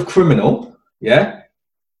kind of criminal, yeah,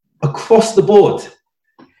 across the board.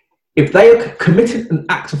 If they have committed an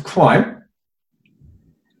act of crime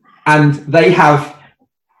and they have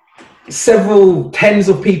several tens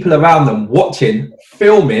of people around them watching,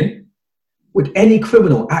 filming, would any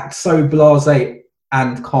criminal act so blasé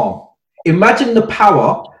and calm? Imagine the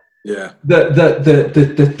power,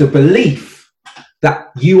 the belief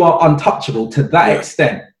that you are untouchable to that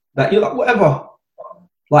extent, that you're like, whatever.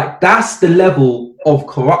 Like, that's the level of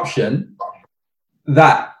corruption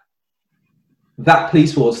that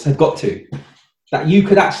police force had got to. That you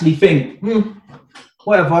could actually think,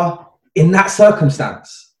 whatever, in that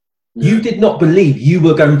circumstance. You did not believe you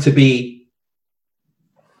were going to be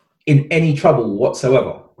in any trouble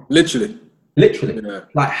whatsoever. Literally. Yeah.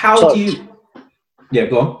 Like, how do you... Yeah,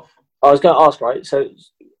 go on. I was going to ask, right? So,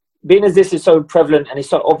 being as this is so prevalent and it's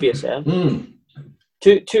so obvious,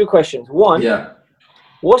 two questions. One,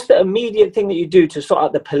 what's the immediate thing that you do to sort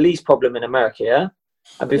out the police problem in America? Yeah,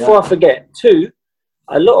 and before I forget, two,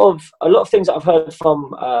 a lot of things that I've heard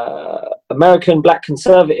from American Black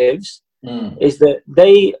conservatives is that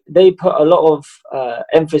they put a lot of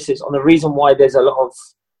emphasis on the reason why there's a lot of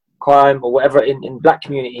crime or whatever in Black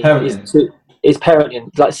community is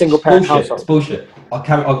parenting, like single parent household. It's bullshit. I'll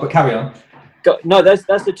carry on. No, that's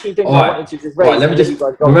the two things I wanted to just raise. Right, let me just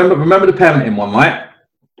remember the parenting one, right?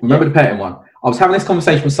 Remember the parenting one. I was having this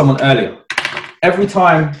conversation with someone earlier. Every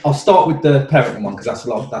time, I'll start with the parenting one because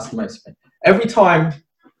that's the most thing. Every time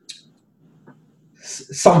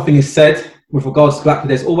something is said with regards to Black,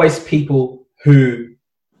 there's always people who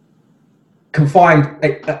can find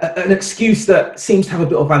an excuse that seems to have a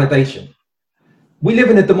bit of validation. We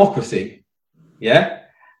live in a democracy, yeah?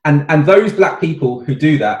 And those Black people who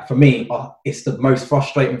do that, for me, it's the most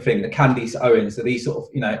frustrating thing. The Candice Owens, these sort of,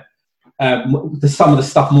 you know, some of the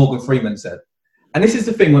stuff Morgan Freeman said. And this is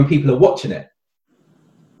the thing when people are watching it.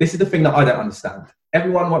 This is the thing that I don't understand.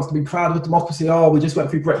 Everyone wants to be proud of democracy. Oh, we just went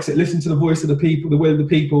through Brexit. Listen to the voice of the people, the will of the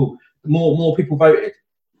people. More people voted.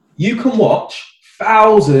 You can watch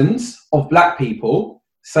thousands of Black people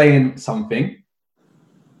saying something,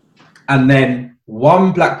 and then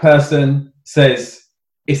one Black person says,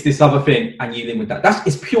 it's this other thing, and you live with that.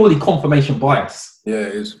 It's purely confirmation bias. Yeah,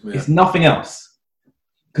 it is. Yeah. It's nothing else.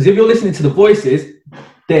 Because if you're listening to the voices,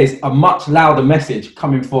 there's a much louder message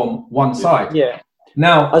coming from one side. Yeah.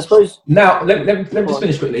 Now, I suppose. Now, let me just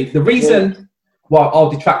finish quickly. The reason why I'll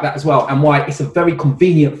detract that as well, and why it's a very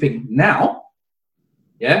convenient thing now,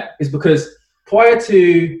 is because prior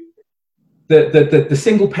to the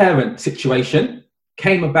single parent situation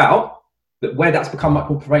came about, that where that's become much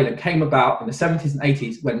more prevalent, came about in the 70s and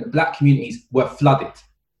 80s when the Black communities were flooded.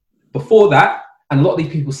 Before that, and a lot of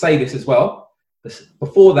these people say this as well,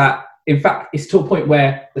 before that, in fact, it's to a point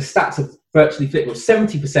where the stats have virtually flipped.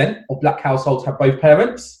 70% of Black households have both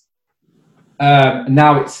parents. And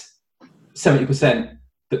now it's 70%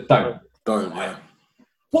 that don't.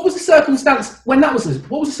 What was the circumstance when that was?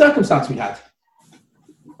 What was the circumstance we had?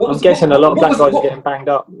 I'm guessing a lot of Black guys are getting banged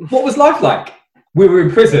up. What was life like? We were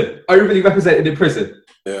in prison, overly represented in prison.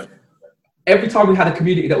 Yeah. Every time we had a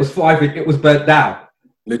community that was thriving, it was burnt down.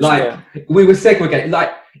 Literally. Like, we were segregated.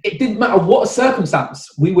 Like, it didn't matter what circumstance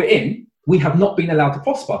we were in, we have not been allowed to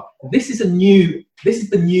prosper. This is the new,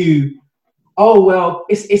 oh, well,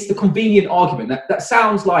 it's the convenient argument. That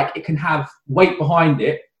sounds like it can have weight behind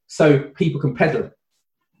it so people can peddle it.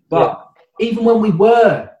 But even when we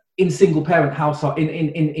were in single parent household,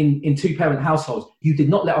 in two parent households, you did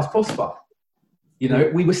not let us prosper. You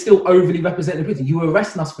know, we were still overly represented in prison. You were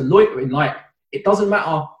arresting us for loitering. Like, it doesn't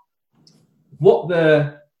matter what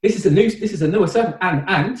this is a newer circumstance.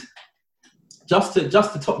 And just to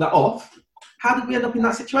top that off, how did we end up in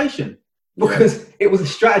that situation? Because it was a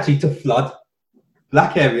strategy to flood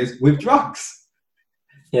Black areas with drugs.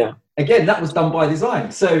 Yeah. Again, that was done by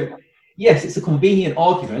design. So yes, it's a convenient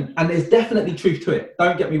argument, and there's definitely truth to it.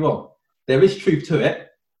 Don't get me wrong. There is truth to it.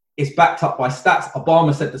 It's backed up by stats.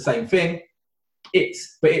 Obama said the same thing.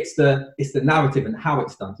 It's the narrative and how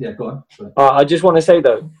it's done. Yeah, go on. Sorry. I just want to say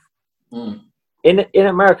though, in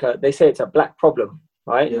America, they say it's a black problem,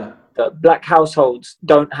 right? Yeah. That black households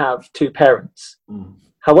don't have two parents.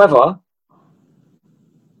 However,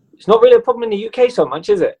 it's not really a problem in the UK so much,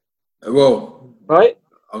 is it? Well, right?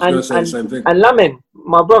 I was going to say the same thing. And Lamin,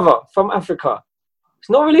 my brother from Africa, it's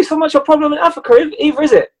not really so much a problem in Africa either,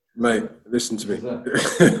 is it? Mate, listen to me.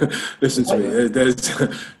 Listen to me.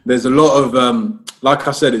 There's a lot of like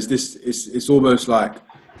I said, it's almost like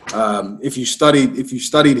if you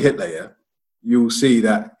studied Hitler, yeah, you'll see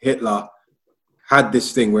that Hitler had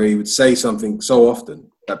this thing where he would say something so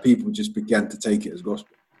often that people just began to take it as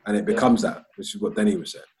gospel, and it becomes that, which is what Denny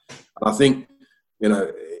was saying. And I think, you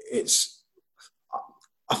know,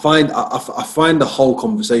 I find the whole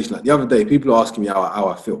conversation, like the other day, people are asking me how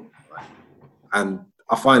I feel, right? And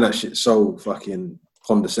I find that shit so fucking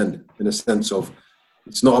condescending, in a sense of,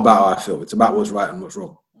 it's not about how I feel, it's about what's right and what's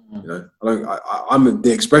wrong. You know, I'm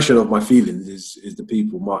the expression of my feelings is the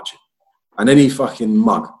people marching, and any fucking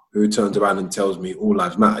mug who turns around and tells me all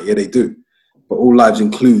lives matter, yeah, they do, but all lives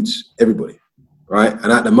includes everybody, right?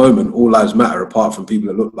 And at the moment, all lives matter apart from people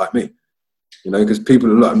that look like me, you know, because people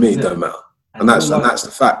that look like me don't matter, and that's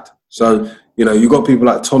the fact. So, you know, you got people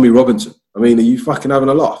like Tommy Robinson. I mean, are you fucking having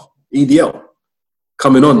a laugh? EDL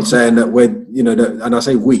coming on saying that we're, you know, and I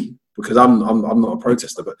say we because I'm not a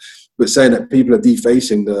protester, but saying that people are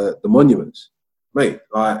defacing the monuments, mate.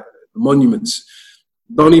 Like, the monuments,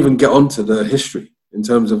 don't even get onto the history in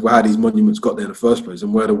terms of how these monuments got there in the first place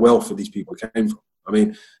and where the wealth of these people came from. I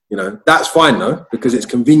mean, you know, that's fine though, because it's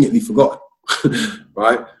conveniently forgotten,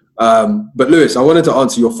 right? But Lewis, I wanted to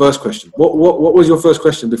answer your first question. What was your first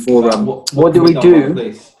question before? What do we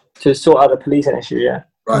do to sort out the policing issue? Yeah.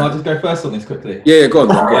 Right. Can I just go first on this quickly? Yeah, go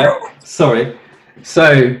on. Sorry.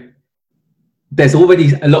 So there's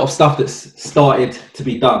already a lot of stuff that's started to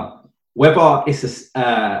be done. Whether it's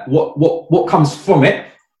what comes from it,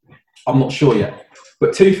 I'm not sure yet.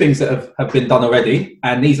 But two things that have been done already,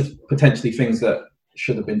 and these are potentially things that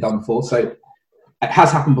should have been done before. So it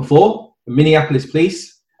has happened before. Minneapolis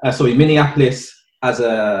as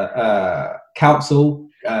a council,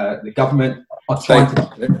 the government are trying to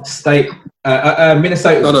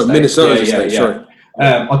Minnesota. No, Minnesota's a state. Sorry.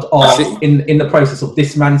 Are in the process of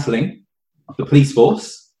dismantling the police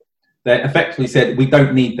force. They effectively said, we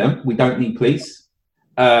don't need them. We don't need police.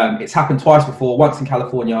 It's happened twice before, once in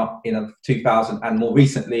California in 2000 and more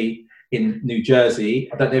recently in New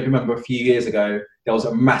Jersey. I don't know if you remember a few years ago, there was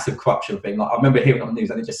a massive corruption thing. Like, I remember hearing it on the news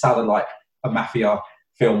and it just sounded like a mafia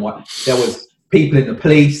film. There was people in the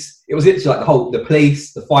police. It was literally like the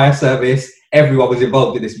police, the fire service, everyone was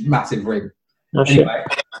involved in this massive ring. Anyway,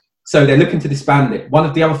 so they're looking to disband it. One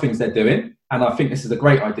of the other things they're doing, and I think this is a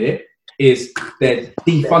great idea, is they're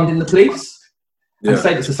defunding the police. And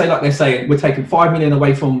say like they're saying, we're taking $5 million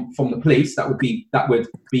away from the police. That would be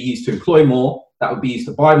used to employ more. That would be used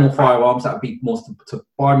to buy more firearms. That would be more to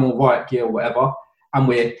buy more riot gear or whatever. And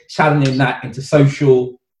we're channeling that into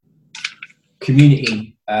social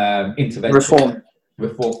community intervention.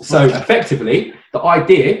 Reform. So effectively, the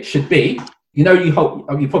idea should be, you know, you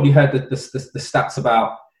probably heard the stats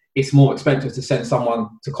about it's more expensive to send someone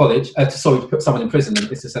to college, to put someone in prison than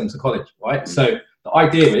it is to send them to college, right? So the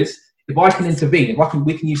idea is, if I can intervene,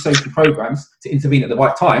 we can use social programs to intervene at the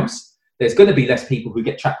right times, there's going to be less people who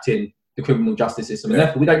get trapped in the criminal justice system, and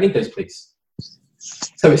therefore we don't need those police.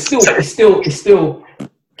 So it's still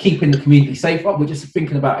keeping the community safer. We're just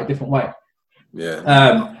thinking about it a different way.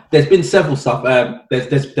 Yeah. There's been several stuff.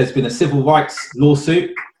 There's been a civil rights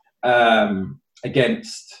lawsuit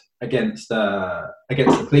against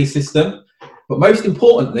the police system, but most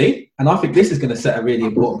importantly, and I think this is going to set a really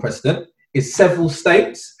important precedent, is several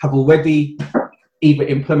states have already either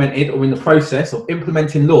implemented or in the process of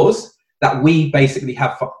implementing laws that we basically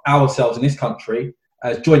have for ourselves in this country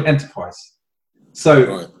as joint enterprise.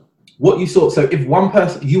 So what you saw, so if one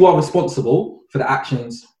person, you are responsible for the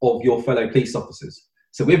actions of your fellow police officers.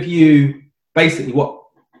 So if you, basically what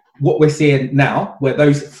we're seeing now, where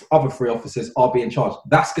those other 3 officers are being charged,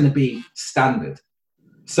 that's going to be standard.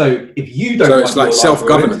 So if you don't, so it's like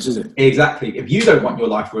self-governance, is it? Exactly. If you don't want your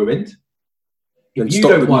life ruined, if you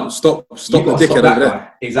don't want, stop the dickhead over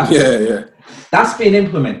there. Exactly. Yeah. That's being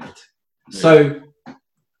implemented. So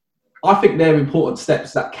I think they're important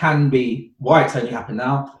steps that can be, why it's only happened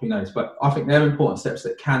now, who knows? But I think they're important steps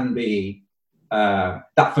that can be,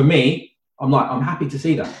 that for me, I'm happy to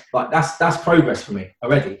see that. Like, that's progress for me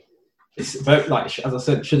already. It's very, like, as I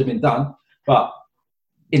said, it should have been done, but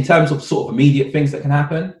in terms of sort of immediate things that can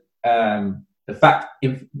happen, the fact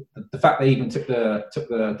they even took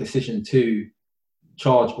the decision to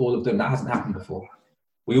charge all of them, that hasn't happened before.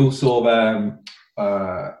 We all saw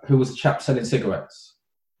who was the chap selling cigarettes?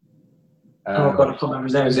 Oh God, I can't remember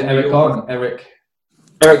his name. Was it Eric Garner?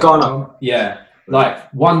 Eric Garner. Yeah,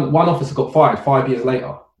 like one officer got fired 5 years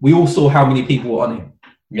later. We all saw how many people were on him.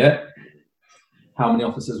 Yeah, how many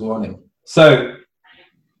officers were on him. So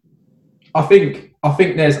I think I've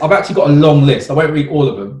actually got a long list. I won't read all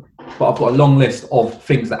of them, but I've got a long list of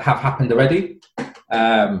things that have happened already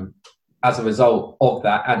as a result of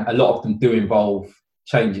that, and a lot of them do involve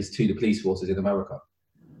changes to the police forces in America.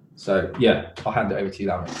 So yeah, I'll hand it over to you,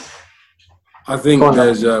 Larry. I think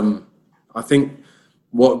there's I think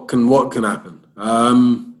what can happen.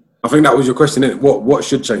 I think that was your question, isn't it? What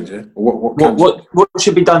should change here? Or what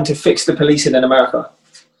should be done to fix the policing in America?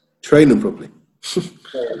 Train them properly.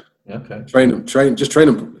 Okay. Train them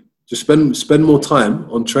properly. Just spend more time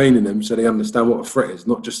on training them so they understand what a threat is,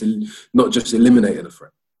 not just eliminating a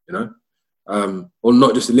threat, you know, or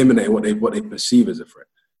not just eliminating what they perceive as a threat.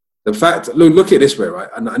 The fact, look at it this way, right?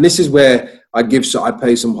 And this is where I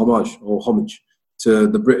pay some homage to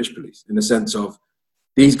the British police, in the sense of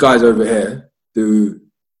these guys over here do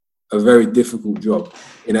a very difficult job,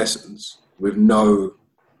 in essence, with no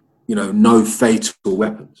fatal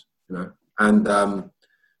weapons, you know. And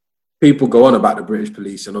people go on about the British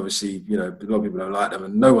police, and obviously, you know, a lot of people don't like them,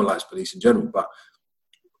 and no one likes police in general. But,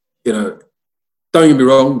 you know, don't get me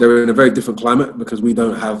wrong, they're in a very different climate because we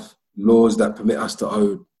don't have laws that permit us to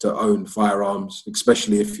own firearms,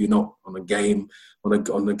 especially if you're not on a game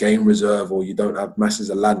reserve, or you don't have masses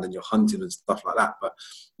of land and you're hunting and stuff like that. But,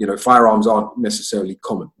 you know, firearms aren't necessarily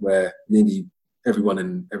common, where nearly everyone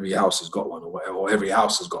in every house has got one, or every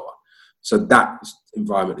house has got one. So that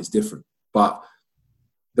environment is different. But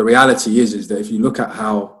the reality is that if you look at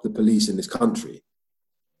how the police in this country,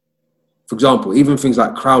 for example, even things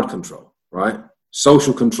like crowd control, right?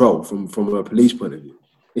 Social control from a police point of view,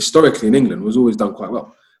 historically in England was always done quite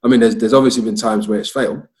well. I mean, there's obviously been times where it's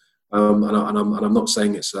failed, and I'm not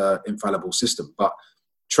saying it's an infallible system, but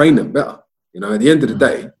train them better. You know, at the end of the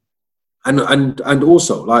day, and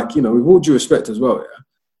also, like, you know, with all due respect as well, yeah,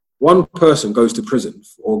 one person goes to prison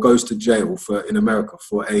or goes to jail in America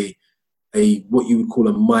for a what you would call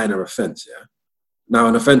a minor offence. Yeah. Now,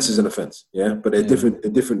 an offence is an offence. Yeah, but there are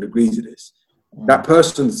different degrees of this. That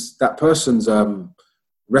person's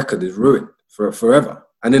record is ruined forever.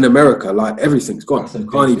 And in America, like, everything's gone. You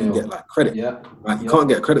can't even get like credit. Yeah. Like, you can't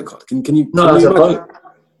get a credit card. Can you? No, can you imagine?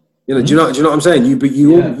 You know, do you know what I'm saying?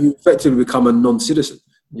 You effectively become a non-citizen.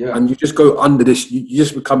 Yeah. And you just go under this. You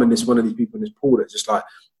just become one of these people in this pool that's just like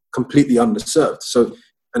completely underserved. So,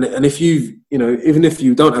 and if you know, even if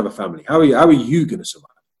you don't have a family, how are you going to survive?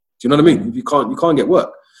 Do you know what I mean? If you can't get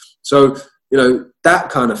work. So, you know, that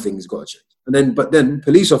kind of thing's got to change. But then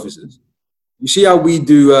police officers, you see how we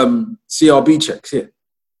do CRB checks here.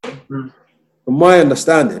 From my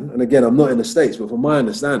understanding, and again, I'm not in the States, but from my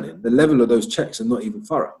understanding, the level of those checks are not even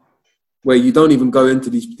thorough. Where you don't even go into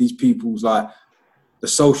these people's, like, the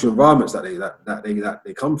social environments that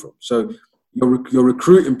they come from. So you're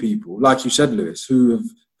recruiting people, like you said, Lewis, who have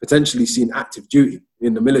potentially seen active duty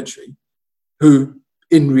in the military, who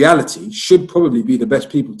in reality should probably be the best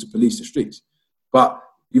people to police the streets. But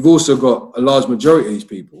you've also got a large majority of these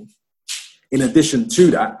people, in addition to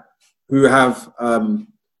that, who have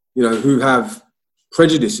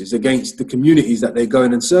prejudices against the communities that they're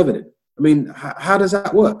going and serving in. I mean, how does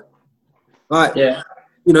that work? Like, yeah.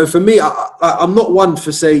 You know, for me, I'm not one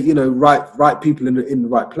for say, you know, right people in the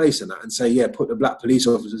right place and say, yeah, put the black police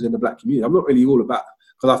officers in the black community. I'm not really all about,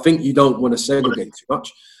 because I think you don't want to segregate too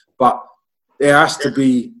much, but there has to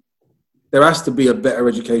be a better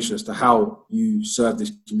education as to how you serve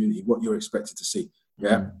this community, what you're expected to see.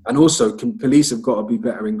 Yeah, and also police have got to be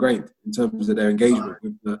better ingrained in terms of their engagement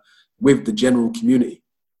with the general community.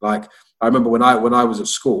 Like, I remember when I was at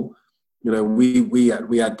school, you know, we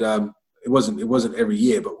had. It wasn't every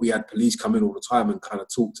year, but we had police come in all the time and kind of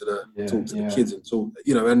talk to the kids and talk,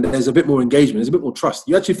 you know, and there's a bit more engagement, there's a bit more trust.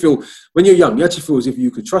 You actually feel, when you're young, you actually feel as if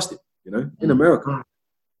you could trust it, you know, in America.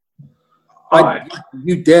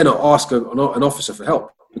 You dare not ask an officer for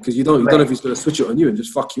help because you don't know if he's going to switch it on you and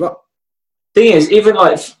just fuck you up. Thing is, even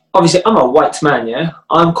like, obviously I'm a white man, yeah?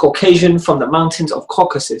 I'm Caucasian from the mountains of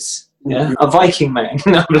Caucasus, yeah? A Viking man.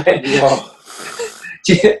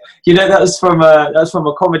 You know, that was from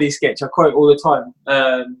a comedy sketch I quote all the time.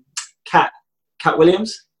 Cat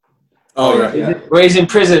Williams. Oh, right. Yeah. Where he's in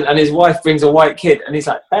prison and his wife brings a white kid and he's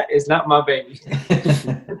like, that is not my baby.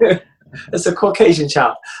 That's a Caucasian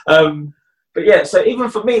child. But yeah, so even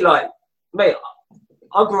for me, like, mate,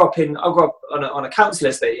 I grew up on a council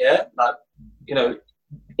estate, yeah, like, you know,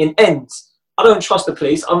 in ends. I don't trust the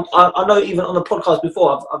police. I know even on the podcast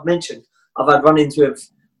before I've mentioned I've had run-ins with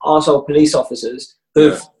arsehole police officers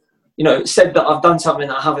who've, you know, said that I've done something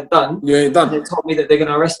that I haven't done. You ain't done. And they told me that they're going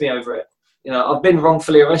to arrest me over it. You know, I've been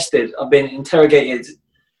wrongfully arrested. I've been interrogated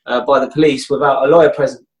by the police without a lawyer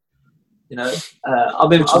present. You know,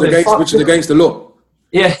 which is against the law.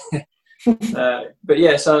 Yeah. But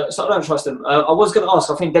yeah, so I don't trust them. I was going to ask.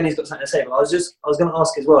 I think Denny's got something to say, but I was going to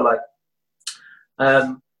ask as well. Like,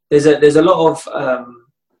 there's a lot of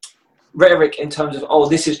rhetoric in terms of, oh,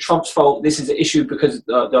 this is Trump's fault. This is an issue because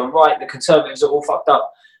the right, the conservatives are all fucked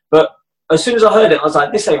up. But as soon as I heard it, I was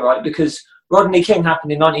like, this ain't right, because Rodney King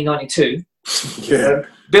happened in 1992. Yeah.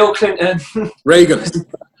 Bill Clinton. Reagan.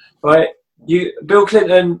 Right. Bill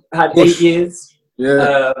Clinton had Bush. 8 years.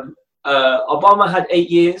 Yeah. Obama had 8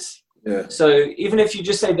 years. Yeah. So even if you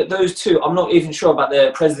just say that those two, I'm not even sure about the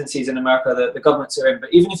presidencies in America that the governments are in,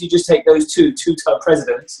 but even if you just take those two-term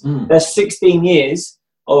presidents, there's 16 years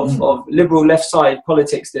of liberal left side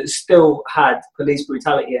politics that still had police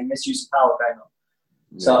brutality and misuse of power going on.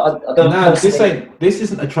 So I don't know. This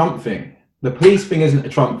isn't a Trump thing. The police thing isn't a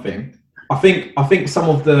Trump thing. I think some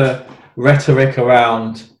of the rhetoric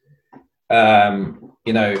around,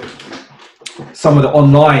 you know, some of the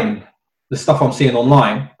stuff I'm seeing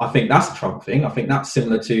online, I think that's a Trump thing. I think that's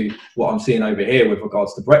similar to what I'm seeing over here with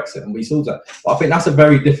regards to Brexit, and we saw that. But I think that's a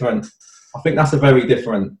very different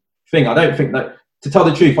thing. I don't think that, to tell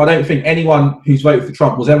the truth, I don't think anyone who's voted for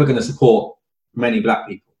Trump was ever going to support many black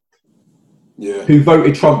people. Yeah. Who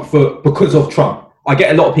voted Trump because of Trump. I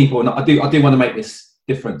get a lot of people, and I do want to make this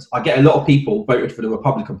difference. I get a lot of people voted for the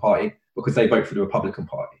Republican Party because they vote for the Republican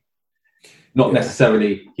Party. Not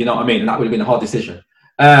necessarily, you know what I mean? And that would have been a hard decision.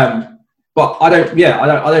 But I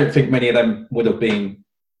don't think many of them would have been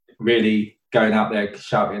really going out there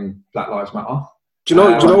shouting Black Lives Matter. Do you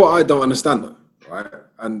know what I don't understand though, right?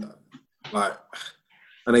 And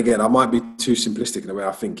again, I might be too simplistic in the way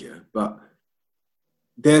I think here, but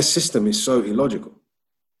their system is so illogical.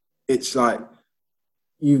 It's like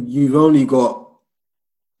you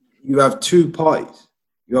have two parties.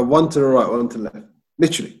 You have one to the right, one to the left.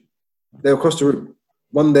 Literally, they're across the room.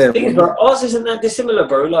 One there. Ours isn't that dissimilar,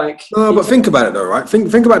 bro. Like, no, but think about it though, right?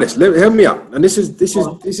 Think about this. Hear me out. And this is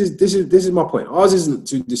my point. Ours isn't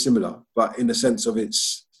too dissimilar, but in the sense of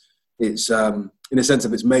its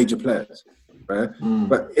major players, right?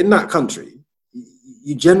 But in that country,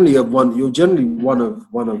 you generally have one. You're generally one of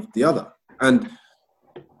the other, and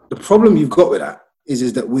the problem you've got with that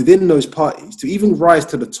is that within those parties, to even rise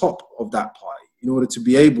to the top of that party, in order to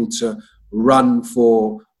be able to run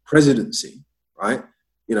for presidency, right?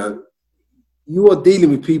 You know, you are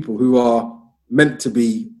dealing with people who are meant to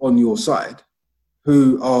be on your side,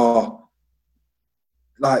 who are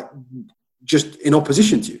like just in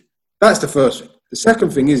opposition to you. That's the first thing. The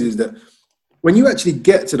second thing is that when you actually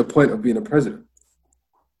get to the point of being a president,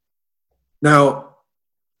 now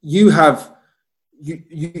you can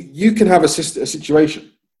have a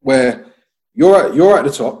situation where you're at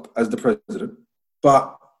the top as the president,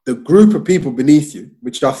 but the group of people beneath you,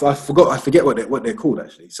 which I forget what they're called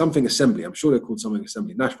actually, something assembly. I'm sure they're called something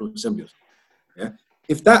assembly, National Assembly. Yeah.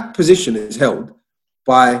 If that position is held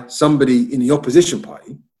by somebody in the opposition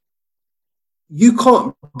party, you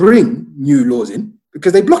can't bring new laws in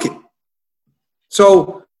because they block it.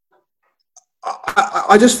 So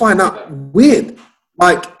I just find that weird.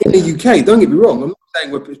 Like in the UK, don't get me wrong, I'm not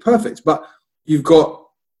saying it's perfect, but you've got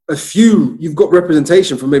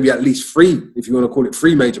representation from maybe at least three, if you want to call it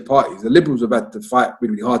three major parties. The Liberals have had to fight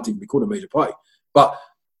really, really hard to be called a major party. But,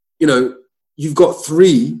 you know, you've got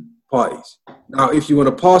three parties. Now, if you want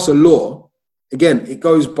to pass a law, again, it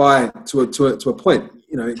goes by to a point.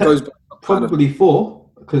 You know, it goes by probably four,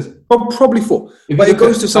 because probably four. But it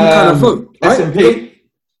goes to some kind of vote, right? SMP.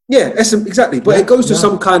 Yeah, exactly. But it goes to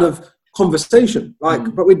some kind of conversation.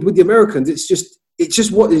 Like, but with the Americans, it's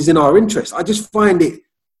just what is in our interest. I just find it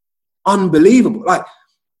unbelievable. Like,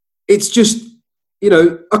 it's just, you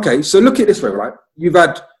know, okay, so look at it this way, right? You've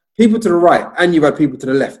had people to the right and you've had people to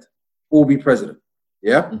the left all be president.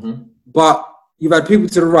 Yeah? Mm-hmm. But you've had people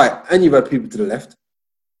to the right and you've had people to the left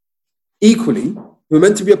equally, who are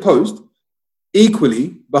meant to be opposed,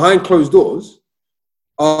 equally, behind closed doors,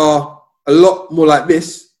 are a lot more like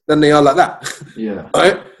this than they are like that. Yeah.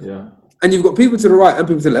 Right? Yeah. And you've got people to the right and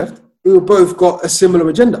people to the left who have both got a similar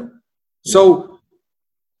agenda. Yeah. So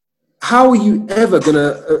how are you ever going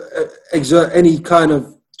to exert any kind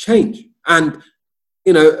of change? And,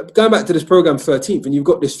 you know, going back to this program 13th, and you've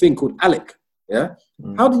got this thing called ALEC, yeah?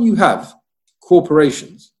 How do you have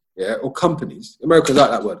corporations, yeah, or companies. Americans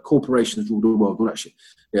like that word. Corporations rule the world, all that shit.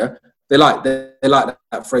 Yeah, they like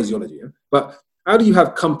that phraseology. Yeah? But how do you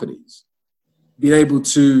have companies being able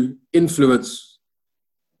to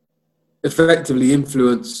effectively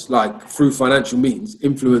influence, like through financial means,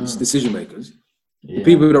 influence decision makers, the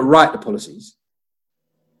people that write the policies,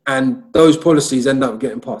 and those policies end up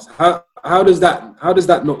getting passed? How does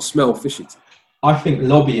that not smell fishy? I think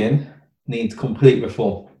lobbying needs complete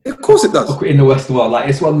reform. Of course it does. In the Western world, like,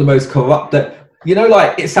 it's one of the most corrupt.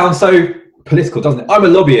 Like, it sounds so political, doesn't it? I'm a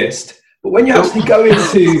lobbyist, but when you actually go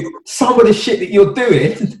into some of the shit that you're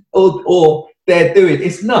doing or they're doing,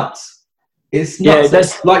 it's nuts. It's nuts. Yeah,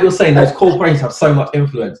 like you're saying, those corporations have so much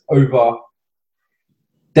influence over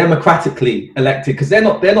democratically elected, because they're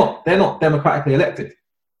not democratically elected.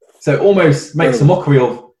 So it almost makes a mockery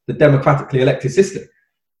of the democratically elected system.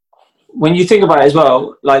 When you think about it as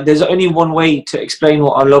well, like, there's only one way to explain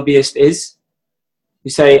what a lobbyist is.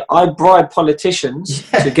 You say, I bribe politicians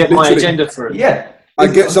to get my agenda through. Yeah. I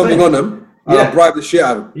get something on them, and I bribe the shit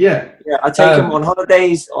out of them. Yeah. I take them on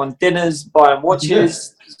holidays, on dinners, buy them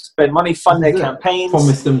watches, spend money, fund their campaigns.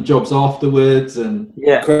 Promise them jobs afterwards. And do you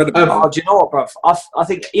know what, bruv? I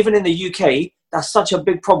think even in the UK, that's such a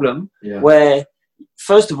big problem where,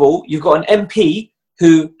 first of all, you've got an MP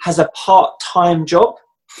who has a part-time job.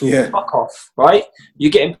 Yeah. Fuck off, right? You're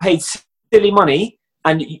getting paid silly money,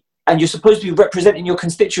 and you're supposed to be representing your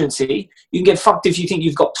constituency. You can get fucked if you think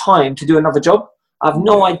you've got time to do another job. I have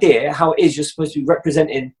no idea how it is you're supposed to be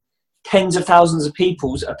representing tens of thousands of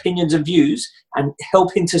people's opinions and views and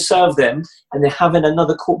helping to serve them, and then having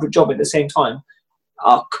another corporate job at the same time.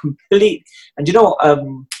 Complete. And you know what?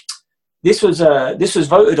 This was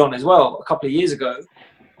voted on as well a couple of years ago.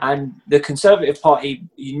 And the Conservative Party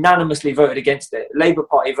unanimously voted against it. Labour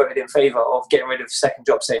Party voted in favour of getting rid of second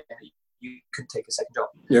job, saying that you couldn't take a second job.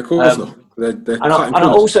 Yeah, of course not. I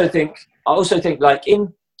also think, like,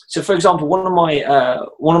 so for example, one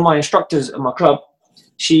of my instructors at my club,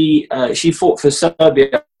 she fought for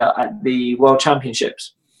Serbia at the World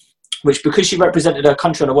Championships, which, because she represented her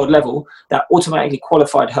country on a world level, that automatically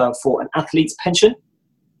qualified her for an athlete's pension.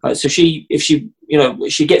 So if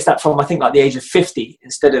she gets that from, I think, like the age of 50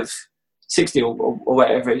 instead of 60 or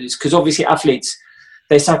whatever it is, because obviously athletes,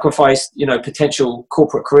 they sacrifice, potential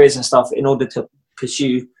corporate careers and stuff in order to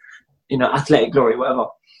pursue, athletic glory, whatever.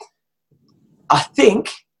 I think,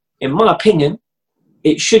 in my opinion,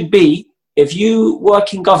 it should be, if you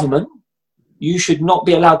work in government, you should not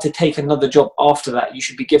be allowed to take another job after that. You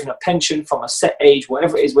should be given a pension from a set age,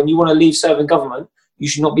 whatever it is. When you want to leave serving government, you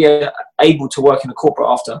should not be able to work in a corporate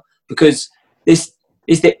after, because this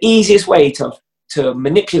is the easiest way to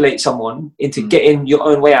manipulate someone into getting your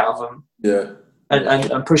own way out of them. Yeah.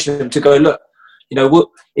 And pushing them to go, look,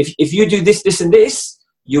 if you do this, this, and this,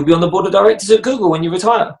 you'll be on the board of directors at Google when you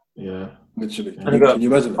retire. Yeah, literally. And can you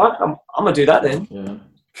imagine that? I'm gonna do that then. Yeah.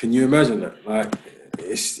 Can you imagine that? Like,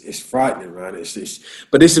 it's frightening, man.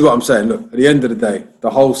 But this is what I'm saying. Look, at the end of the day, the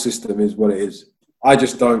whole system is what it is. I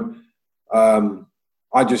just don't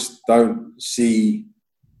see.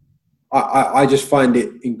 I just find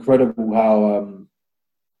it incredible how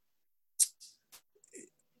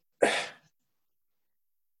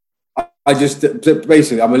I just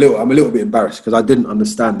basically I'm a little bit embarrassed because I didn't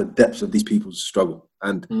understand the depths of these people's struggle.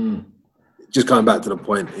 And just going back to the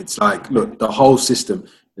point, it's like, look, the whole system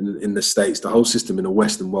in the States, the whole system in the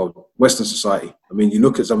Western world, Western society. I mean, you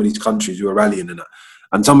look at some of these countries who are rallying in that,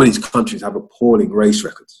 and some of these countries have appalling race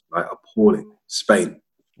records, like appalling. Spain,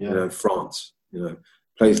 France,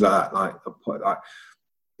 places like that, like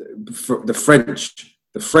the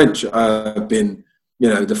French have been,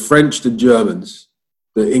 the French, the Germans,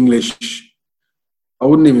 the English. I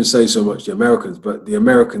wouldn't even say so much the Americans, but the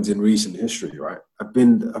Americans in recent history, right, have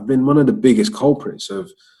been one of the biggest culprits of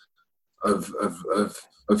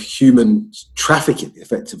human trafficking,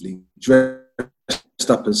 effectively, dressed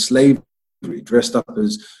up as slavery, dressed up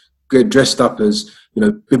as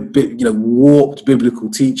warped biblical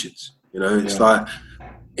teachings. It's like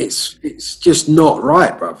it's just not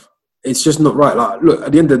right, bruv. It's just not right. Like, look,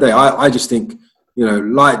 at the end of the day, I just think,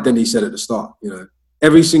 like Denny said at the start,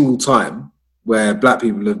 every single time where black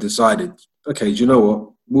people have decided, okay, do you know what?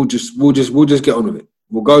 We'll just get on with it.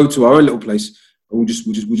 We'll go to our own little place and we'll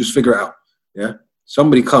just figure it out. Yeah.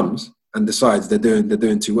 Somebody comes and decides they're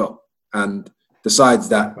doing too well, and decides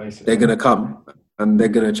that they're gonna come and they're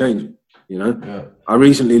gonna change it. I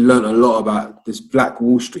recently learned a lot about this Black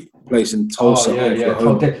Wall Street place in Tulsa.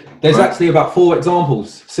 There's actually about 4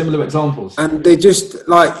 similar examples, and they just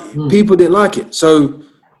like people didn't like it. So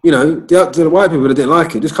the white people that didn't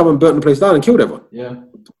like it just come and burnt the place down and killed everyone. Yeah,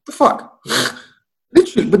 what the fuck?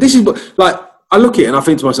 Literally. But this is like, I look at it and I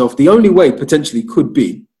think to myself, the only way potentially could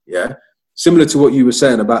be, yeah, similar to what you were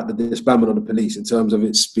saying about the disbandment of the police in terms of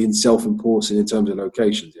it's being self-enforcing in terms of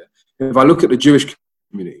locations. Yeah, if I look at the Jewish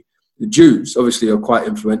community, the Jews obviously are quite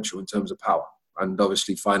influential in terms of power and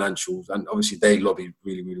obviously financials, and obviously they lobby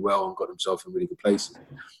really, really well and got themselves in really good places.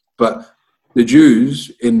 But the Jews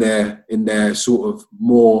in their sort of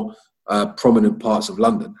more prominent parts of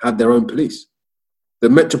London have their own police. The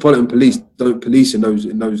Metropolitan Police don't police in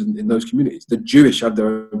those communities. The Jewish have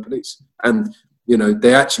their own police, and you know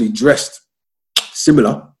they actually dressed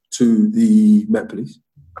similar to the Met Police,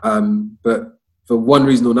 but for one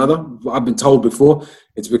reason or another, I've been told before,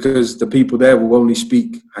 it's because the people there will only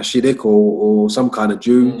speak Hasidic or some kind of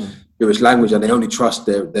Jewish language, and they only trust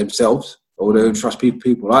themselves, or they don't trust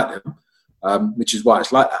people like them, which is why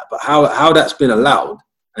it's like that. But how that's been allowed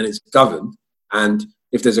and it's governed, and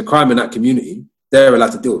if there's a crime in that community, they're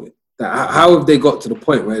allowed to deal with it. How have they got to the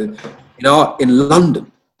point where, in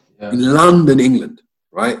London, England,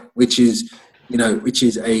 right, which is one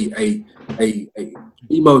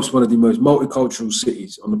of the most multicultural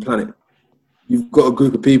cities on the planet, you've got a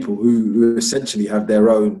group of people who essentially have their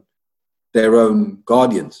own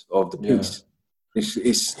guardians of the peace.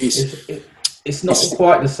 It's not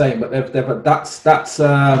quite the same, but that's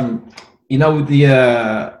the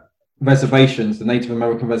reservations, the Native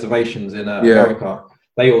American reservations in America.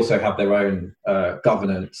 They also have their own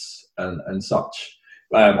governance and such.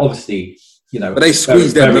 Obviously, but they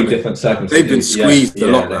squeeze them. Very different circumstances. They've been squeezed a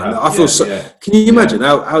lot, man. I feel so. Can you imagine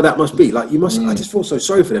how that must be? Like you must. I just feel so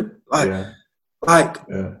sorry for them. I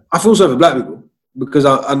feel sorry for black people because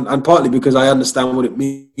and partly because I understand what it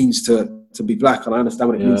means to be black, and I understand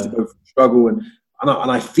what it means to go through struggle, and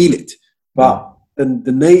I feel it. But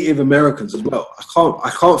the Native Americans as well. I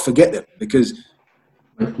can't forget them because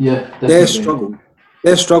their struggle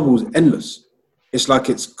is endless. It's like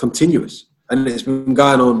it's continuous, and it's been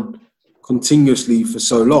going on continuously for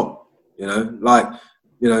so long,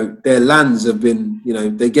 their lands have been,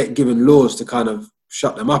 they get given laws to kind of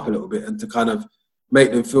shut them up a little bit and to kind of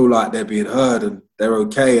make them feel like they're being heard and they're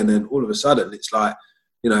okay. And then all of a sudden it's like,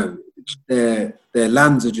 their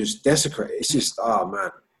lands are just desecrated. It's just,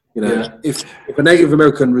 if a Native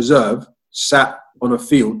American reserve sat on a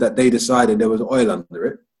field that they decided there was oil under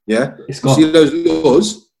it, see those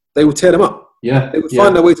laws, they would tear them up. They would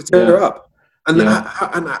find a way to tear it up. And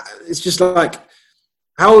it's just like,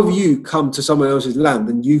 how have you come to someone else's land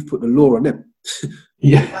and you've put the law on them? How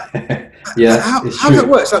that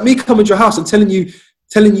works? Like me coming to your house and telling you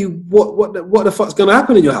what the fuck's going to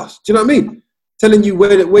happen in your house. Do you know what I mean? Telling you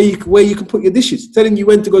where you can put your dishes. Telling you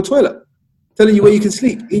when to go toilet. Telling you where you can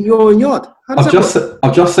sleep in your own yard. I've just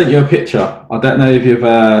sent you a picture. I don't know if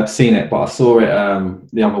you've seen it, but I saw it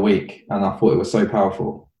the other week and I thought it was so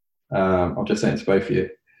powerful. I'll just send it to both of you.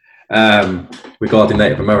 Regarding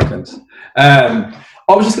Native Americans. I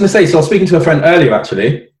was just going to say, so I was speaking to a friend earlier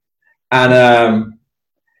actually, and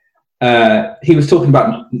he was talking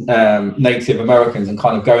about Native Americans and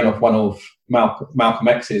kind of going off one of Malcolm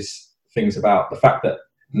X's things about the fact that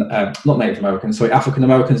not Native Americans, sorry, African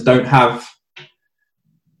Americans don't have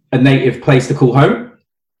a native place to call home.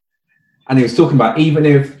 And he was talking about even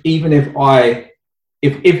if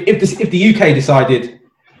the UK decided,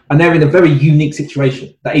 and they're in a very unique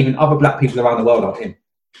situation that even other black people around the world are in.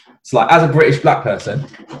 So like as a British black person,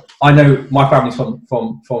 I know my family's from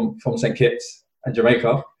St. Kitts and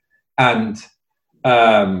Jamaica. And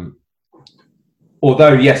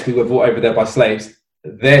although, yes, we were brought over there by slaves,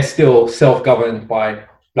 they're still self-governed by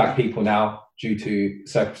black people now due to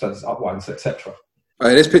circumstances, upwinds, etc. Oh,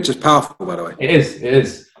 this picture's powerful, by the way. It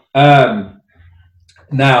is.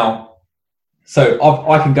 Now, so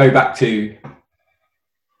I can go back to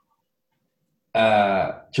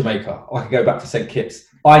Jamaica. I can go back to St. Kitts.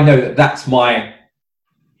 I know that's my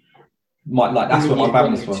that's where my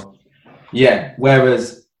family's from. Yeah.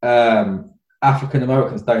 Whereas African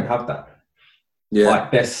Americans don't have that. Yeah. Like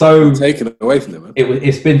they're so taken away from them.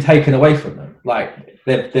 It's been taken away from them. Like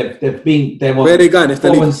they're on where are they going if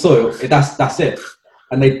they're foreign soil. That's it.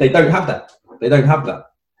 And they don't have that. They don't have that.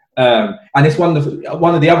 And it's one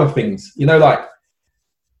of the other things, like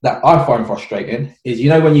that I find frustrating is,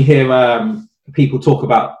 when you hear people talk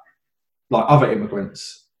about like other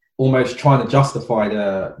immigrants almost trying to justify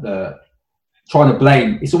the trying to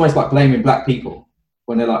blame. It's almost like blaming black people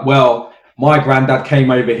when they're like, well, my granddad came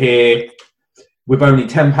over here with only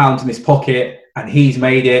 £10 in his pocket and he's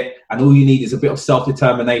made it, and all you need is a bit of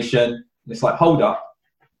self-determination. And it's like, hold up.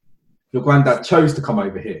 Your granddad chose to come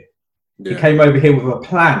over here. Yeah. He came over here with a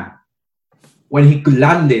plan. When he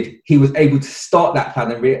landed, he was able to start that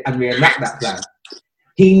plan and reenact that plan.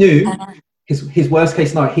 He knew his worst case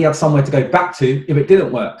scenario, he had somewhere to go back to if it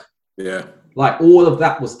didn't work. Yeah. Like all of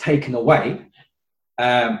that was taken away.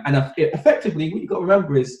 And effectively, what you've got to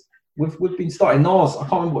remember is we've been starting Nas. I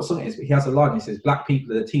can't remember what song it is, but he has a line. He says, "Black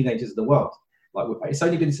people are the teenagers of the world." Like it's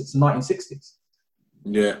only been since the 1960s.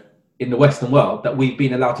 Yeah. In the Western world that we've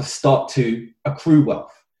been allowed to start to accrue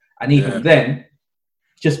wealth, and even then,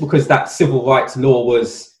 just because that civil rights law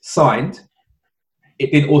was signed,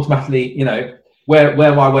 it didn't automatically, you know, where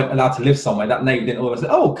I weren't allowed to live somewhere, that neighbour didn't always say,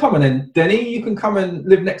 "Oh, come on then, Denny, you can come and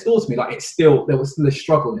live next door to me." Like there was still a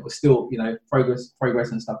struggle, and it was still, you know, progress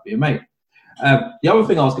and stuff being made. The other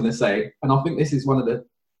thing I was going to say, and I think this is one of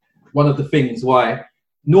the things why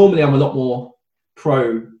normally I'm a lot more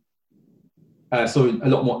a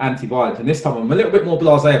lot more anti-violence, and this time I'm a little bit more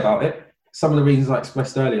blasé about it. Some of the reasons I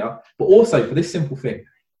expressed earlier, but also for this simple thing: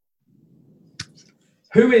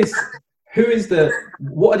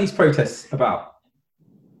 what are these protests about?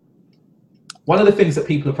 One of the things that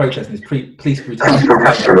people are protesting is police brutality.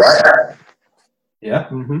 Yeah?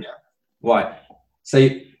 Mm-hmm. Right. So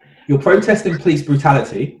you're protesting police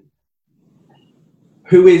brutality.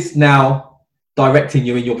 Who is now directing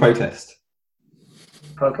you in your protest?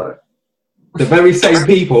 Okay. The very same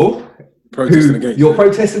people you're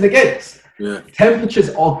protesting against. Yeah.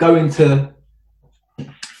 Temperatures are going to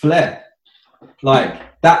flare.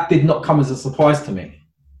 Like, that did not come as a surprise to me.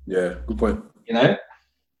 Yeah, good point. You know?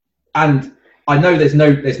 And I know there's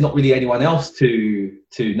not really anyone else to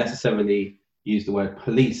necessarily use the word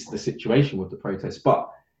police the situation with the protest, but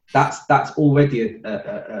that's already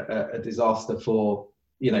a disaster for,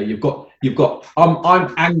 you know, you've got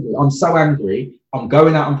I'm angry, I'm so angry, I'm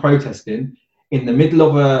going out and protesting in the middle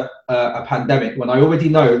of a pandemic when I already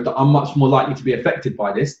know that I'm much more likely to be affected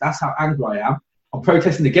by this. That's how angry I am. I'm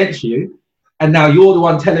protesting against you, and now you're the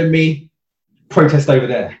one telling me protest over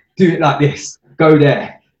there, do it like this, go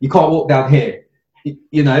there, you can't walk down here.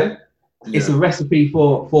 You know, it's a recipe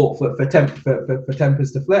for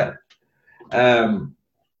tempers to flare.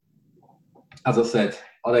 As I said,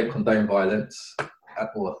 I don't condone violence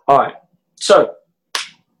at all. All right. So,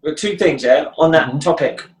 there are two things, on that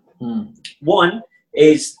topic. Mm. One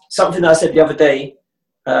is something that I said the other day,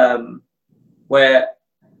 where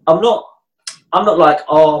I'm not like,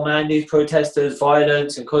 oh man, these protesters,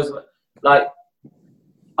 violence, and cause, like,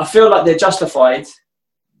 I feel like they're justified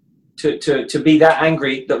to be that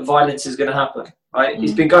angry that violence is going to happen. Right?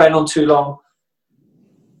 It's been going on too long.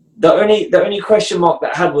 The only question mark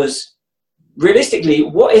that I had was, realistically,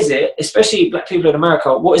 what is it, especially black people in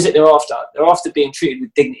America, what is it they're after? They're after being treated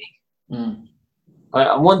with dignity. Mm. Right?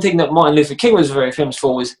 And one thing that Martin Luther King was very famous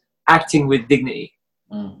for was acting with dignity,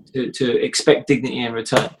 to expect dignity in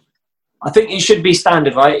return. I think it should be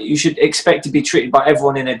standard, right? You should expect to be treated by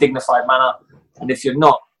everyone in a dignified manner. And if you're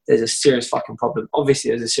not, there's a serious fucking problem. Obviously,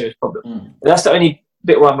 there's a serious problem. But that's the only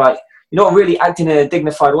bit where I'm like, you're not really acting in a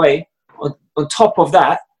dignified way. On top of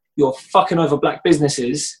that, you're fucking over black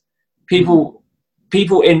businesses. People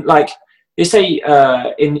in, like, they say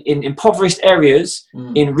in impoverished areas,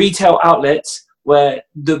 in retail outlets, where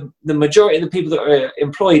the majority of the people that are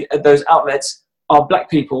employed at those outlets are black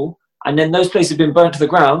people, and then those places have been burnt to the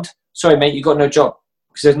ground. Sorry, mate, you got no job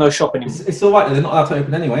because there's no shop anymore. It's all right. They're not allowed to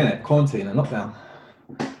open anyway, innit? Quarantine and lockdown.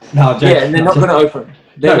 No, yeah, and they're not going to open.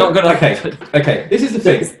 They're not going to. Okay. This is the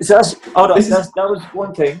thing. So that was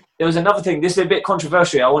one thing. There was another thing. This is a bit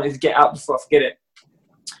controversial. I wanted to get out before I forget it.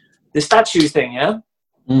 The statues thing, yeah.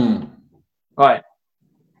 Right.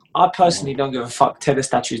 I personally don't give a fuck. Tear the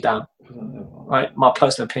statues down. Right, my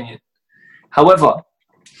personal opinion. However,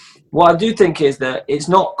 what I do think is that it's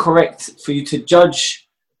not correct for you to judge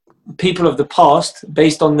people of the past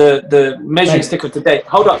based on the measuring stick of today.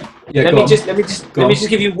 Hold up. Yeah, let me just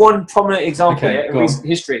give you one prominent example in recent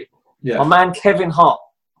history. Yeah. My man Kevin Hart.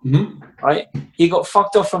 Right? He got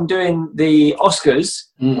fucked off from doing the Oscars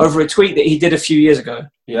over a tweet that he did a few years ago.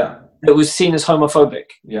 Yeah. That was seen as homophobic.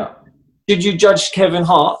 Yeah. Did you judge Kevin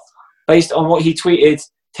Hart based on what he tweeted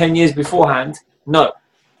 10 years beforehand? No.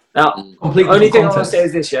 Now, the only thing I want to say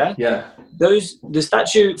is this, Yeah. The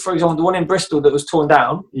statue, for example, the one in Bristol that was torn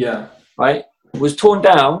down, right, was torn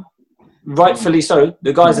down, rightfully so.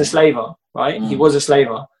 The guy's a slaver, right? He was a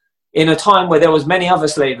slaver. In a time where there was many other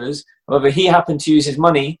slavers, however, he happened to use his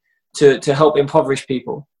money to help impoverish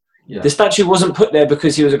people. Yeah. The statue wasn't put there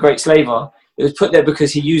because he was a great slaver. It was put there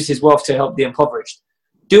because he used his wealth to help the impoverished.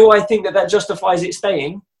 Do I think that justifies it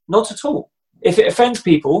staying? Not at all. If it offends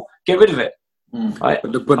people, get rid of it. Right?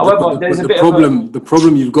 The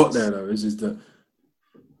problem you've got there, though, is that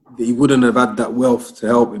he wouldn't have had that wealth to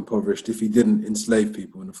help impoverished if he didn't enslave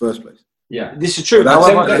people in the first place. Yeah, this is true. That's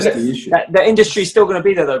However, the issue. the industry is still going to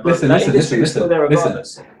be there, though, bro. Listen. Still there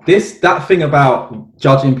regardless. That thing about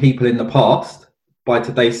judging people in the past by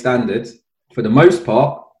today's standards, for the most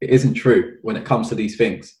part, it isn't true when it comes to these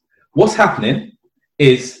things. What's happening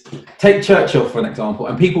is, take Churchill for an example,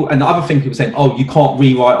 and the other thing people saying, oh, you can't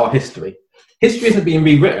rewrite our history. History isn't being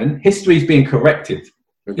rewritten. History is being corrected.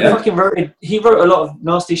 Okay. Yeah? He wrote a lot of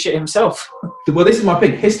nasty shit himself. Well, this is my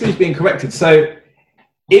thing. History is being corrected. So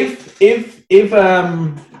if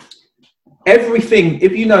everything,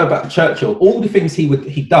 if you know about Churchill, all the things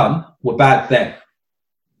he'd done were bad then.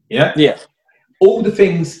 Yeah? Yeah. All the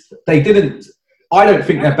things they didn't, I don't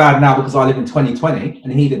think they're bad now because I live in 2020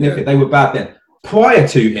 and he didn't live it. They were bad then. Prior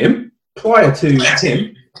to him, in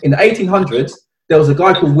the 1800s, there was a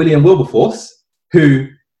guy called William Wilberforce who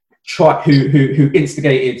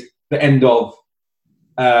instigated the end of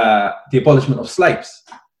the abolishment of slaves,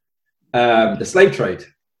 the slave trade.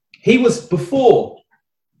 He was before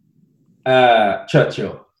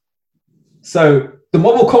Churchill. So the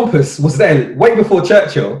moral compass was there way before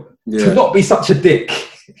Churchill to not be such a dick.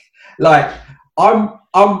 Like,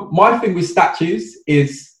 my thing with statues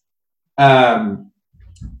is,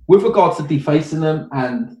 with regards to defacing them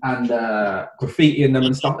and graffitiing them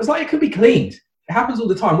and stuff, it's like it could be cleaned. It happens all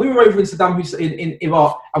the time. We were over in Saddam Hussein in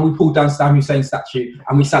Iraq, and we pulled down Saddam Hussein's statue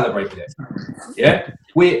and we celebrated it. Yeah,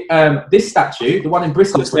 this statue, the one in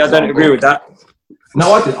Bristol. I don't agree with that.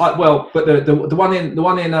 No, I did. But the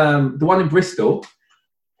one in Bristol,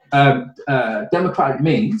 democratic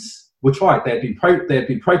means were tried. They had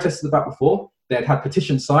been protested about before. They had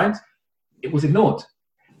petitions signed. It was ignored.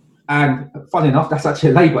 And funny enough, that's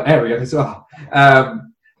actually a Labour area as well.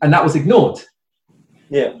 And that was ignored.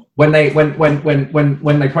 Yeah. When they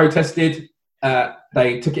protested,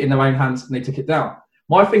 they took it in their own hands and they took it down.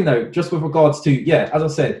 My thing though, just with regards to, as I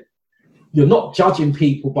said, you're not judging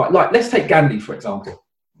people by, like, let's take Gandhi for example,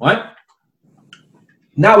 right?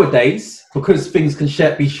 Nowadays, because things can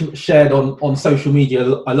be shared on social media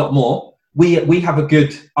a lot more, we have a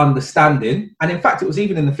good understanding, and in fact it was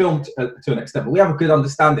even in the film to an extent, but we have a good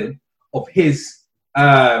understanding of his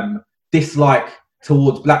dislike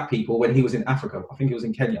towards black people when he was in Africa. I think it was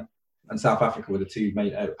in Kenya and South Africa were the two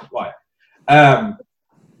main areas. Right.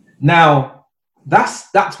 Now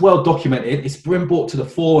that's well documented. It's been brought to the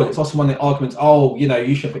fore. It's also one of the arguments. Oh,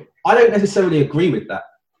 you should be. I don't necessarily agree with that.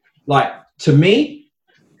 Like, to me,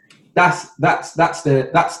 that's part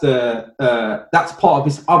of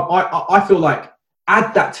his. I feel like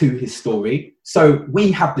add that to his story so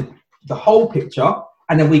we have the whole picture,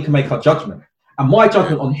 and then we can make our judgment. And my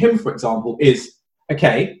judgment on him, for example, is,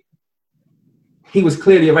 okay, he was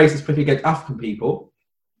clearly a racist against African people.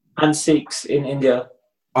 And Sikhs in India.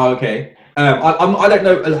 Oh, okay. I don't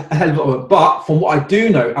know a hell of a lot, but from what I do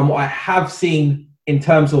know and what I have seen in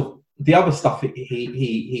terms of the other stuff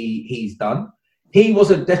he's done, he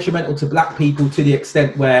wasn't detrimental to black people to the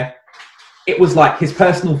extent where it was like his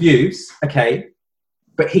personal views, okay,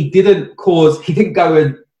 but he didn't go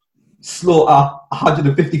and slaughter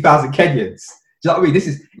 150,000 Kenyans. Do you know what I mean?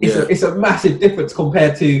 It's a massive difference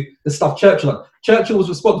compared to the stuff Churchill done. Churchill was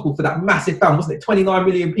responsible for that massive famine, wasn't it? 29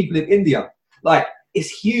 million people in India. Like, it's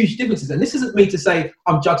huge differences. And this isn't me to say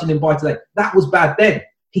I'm judging him by today. That was bad then.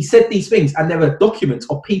 He said these things, and there are documents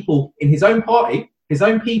of people in his own party, his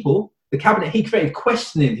own people, the cabinet he created,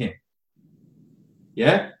 questioning him.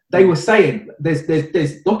 Yeah? They were saying, there's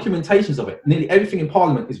documentations of it. Nearly everything in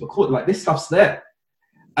Parliament is recorded. Like, this stuff's there.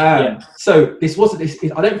 So this wasn't.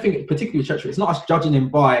 I don't think, particularly Churchill, it's not us judging him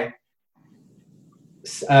by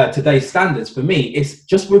today's standards. For me, it's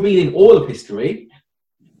just revealing all of history,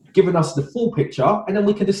 giving us the full picture, and then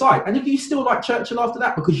we can decide. And if you still like Churchill after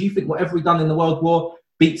that because you think whatever he done in the World War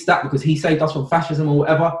beats that because he saved us from fascism or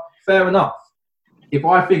whatever, fair enough. If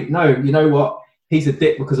I think, no, you know what, he's a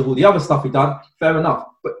dick because of all the other stuff he done, fair enough.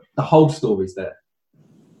 But the whole story's there.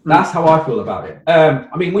 That's how I feel about it.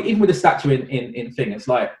 I mean, even with the statue in thing, it's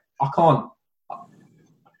like, I can't.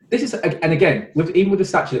 This is, and again, even with the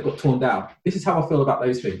statue that got torn down, this is how I feel about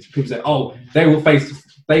those things. People say, oh, they will face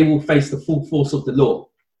the full force of the law.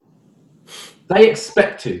 They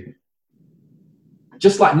expect to.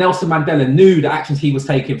 Just like Nelson Mandela knew the actions he was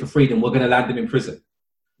taking for freedom were going to land him in prison.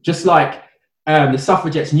 Just like the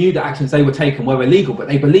suffragettes knew the actions they were taking were illegal, but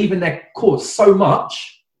they believe in their cause so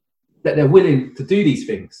much that they're willing to do these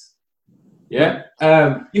things. Yeah?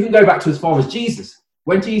 You can go back to as far as Jesus.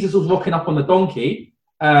 When Jesus was rocking up on the donkey,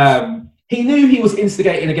 he knew he was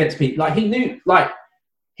instigating against people. Like,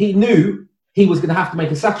 he knew he was going to have to make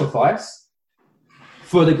a sacrifice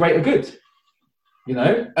for the greater good.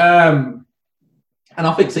 And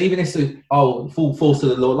I think, so even if full force of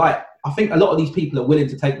the law, like, I think a lot of these people are willing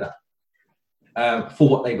to take that. for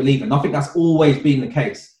what they believe in. I think that's always been the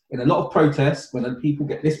case. In a lot of protests, when people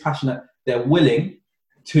get this passionate, they're willing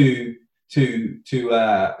to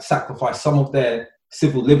sacrifice some of their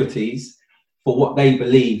civil liberties for what they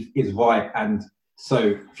believe is right, and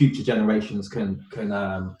so future generations can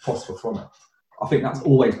prosper from it. I think that's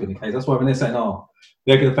always been the case. That's why when they're saying, "Oh,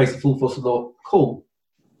 they're going to face the full force of law," cool.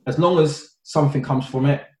 As long as something comes from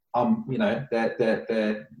it,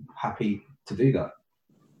 they're happy to do that.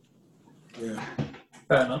 Yeah,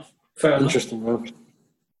 fair enough. Fair enough. Interesting, man.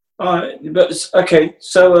 All right, but okay.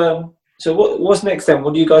 So what's next then?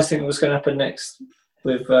 What do you guys think was going to happen next?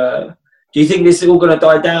 With do you think this is all going to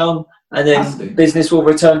die down and then business will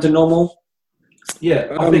return to normal?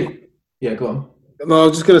 Yeah, I think. Yeah, go on. No, I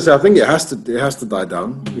was just going to say, I think it has to die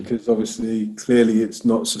down, because obviously, clearly, it's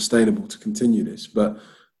not sustainable to continue this. But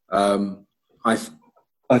I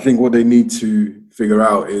think what they need to figure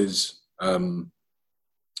out is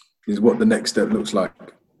what the next step looks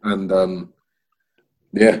like, and and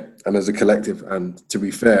as a collective. And to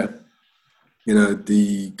be fair,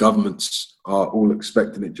 the governments are all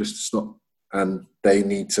expecting it just to stop, and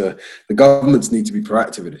the governments need to be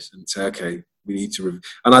proactive in this and say, okay, we need to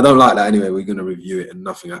and I don't like that anyway. We're going to review it and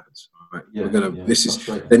nothing happens. Right? Yeah,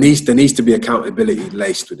 there needs to be accountability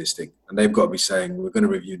laced with this thing, and they've got to be saying, we're going to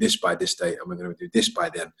review this by this date and we're going to do this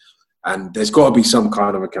by then, and there's got to be some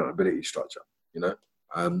kind of accountability structure,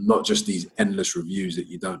 not just these endless reviews that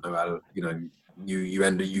you don't know how, you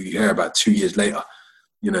hear about 2 years later,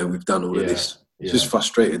 we've done all of this. It's just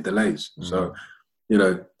frustrated delays. Mm-hmm. So,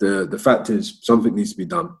 the fact is, something needs to be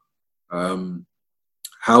done.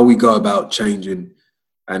 How we go about changing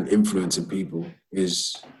and influencing people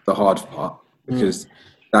is the hard part, because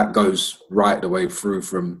that goes right the way through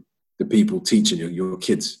from the people teaching your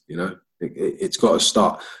kids. It's got to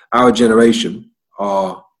start. Our generation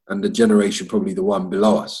and the generation probably the one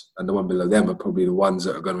below us and the one below them are probably the ones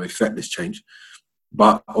that are going to affect this change.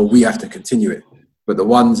 Or we have to continue it. But the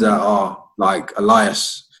ones that are like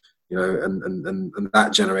Elias, and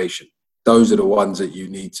that generation, those are the ones that you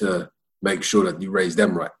need to make sure that you raise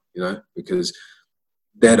them right, because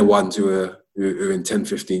they're the ones who in 10,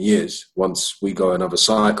 15 years, once we go another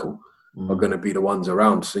cycle, are going to be the ones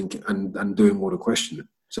around thinking and doing all the questioning.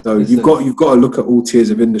 So you've got to look at all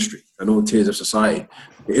tiers of industry and all tiers of society.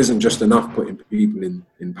 It isn't just enough putting people in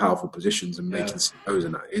powerful positions and making CEOs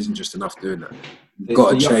and that. It isn't just enough doing that. You've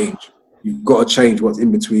got to change. You've got to change what's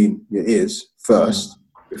in between your ears first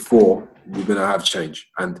before you're going to have change.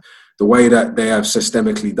 And the way that they have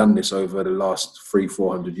systemically done this over the last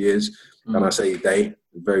 300-400 years, and I say they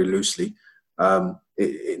very loosely,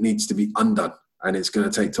 it needs to be undone, and it's going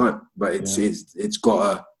to take time. But it's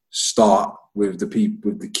got to start with the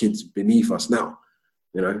people, with the kids beneath us now,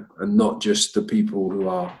 and not just the people who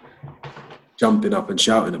are jumping up and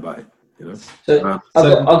shouting about it. So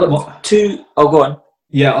I've got two. Oh, go on.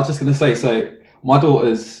 Yeah, I was just going to say. So my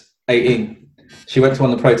daughter's 18. She went to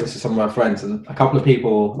one of the protests with some of her friends, and a couple of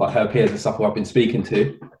people, like her peers and stuff who I've been speaking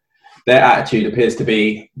to, their attitude appears to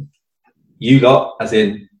be, you lot, as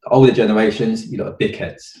in the older generations, you lot are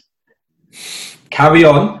dickheads. Carry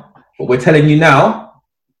on. But we're telling you now,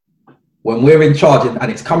 when we're in charge,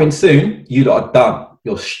 and it's coming soon, you lot are done.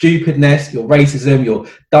 Your stupidness, your racism, your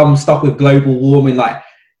dumb stuff with global warming, like,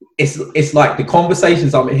 it's like the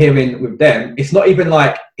conversations I'm hearing with them, it's not even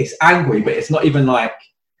like, it's angry, but it's not even like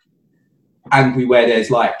angry where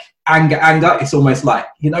there's like anger. It's almost like,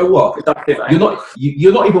 you know what?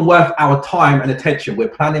 You're not even worth our time and attention. We're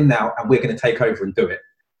planning now, and we're going to take over and do it.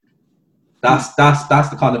 That's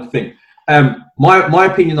the kind of thing. My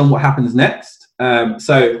opinion on what happens next.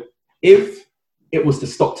 So if it was to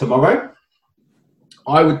stop tomorrow,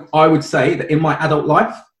 I would say that in my adult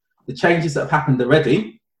life, the changes that have happened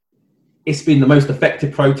already, it's been the most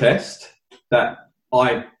effective protest that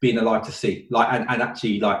I've been alive to see, and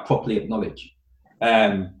actually properly acknowledge.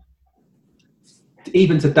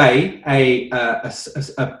 Even today, a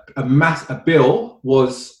bill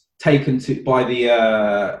was taken by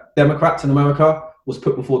the Democrats in America, was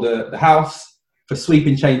put before the House for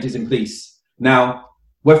sweeping changes in police. Now,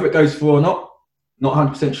 whether it goes through or not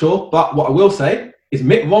 100% sure. But what I will say is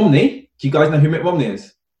Mitt Romney. Do you guys know who Mitt Romney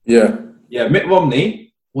is? Yeah. Yeah, Mitt Romney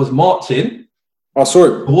was marching. I saw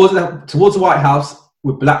it towards the White House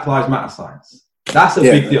with Black Lives Matter signs. That's a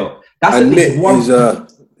big deal. That's and at least Mitt one.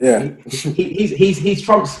 He's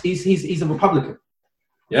Trump's. He's a Republican.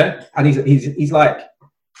 Yeah, and he's like.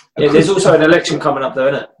 Yeah, there's also an election coming up, though,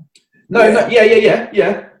 isn't it?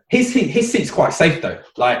 Yeah. His seat's quite safe though.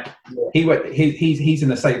 Like he's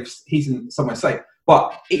in somewhere safe.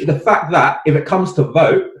 But the fact that if it comes to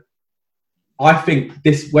vote, I think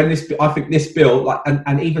this bill, like,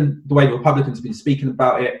 and even the way the Republicans have been speaking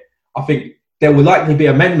about it, I think there will likely be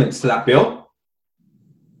amendments to that bill,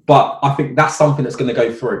 but I think that's something that's going to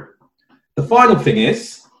go through. The final thing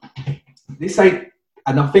is, this ain't,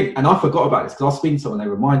 and I forgot about this because I was speaking to someone, they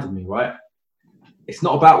reminded me, right? It's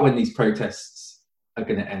not about when these protests are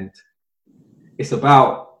going to end. It's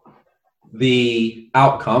about the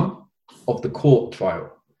outcome of the court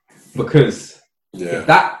trial, because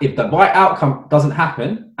if the right outcome doesn't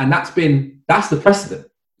happen, and that's the precedent.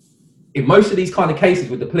 In most of these kind of cases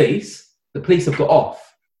with the police have got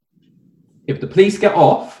off. If the police get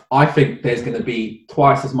off, I think there's going to be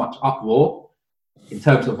twice as much uproar in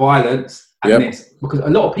terms of violence and this, because a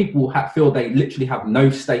lot of people feel they literally have no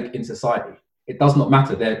stake in society. It does not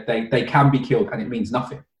matter. They can be killed, and it means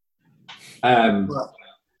nothing.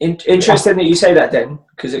 Interesting that you say that, then,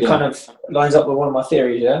 because it kind of lines up with one of my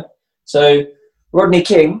theories. Yeah. So Rodney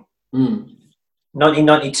King,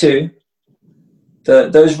 1992.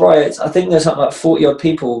 Those riots, I think there's something like 40 odd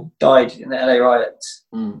people died in the LA riots.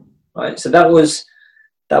 Right. So that was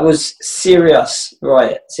serious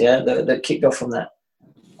riots. Yeah. That kicked off from that.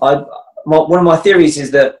 One of my theories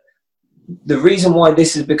is that the reason why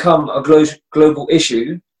this has become a global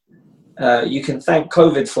issue, you can thank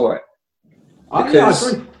COVID for it. Because,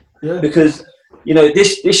 I agree. Yeah. Because, you know,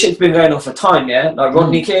 this shit's been going on for time, yeah? Like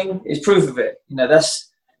Rodney King is proof of it. You know,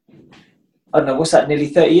 that's, I don't know, what's that, nearly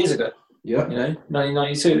 30 years ago? Yeah. You know,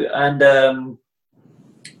 1992. And,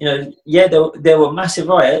 you know, yeah, there were massive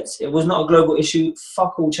riots. It was not a global issue.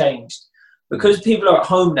 Fuck all changed. Because people are at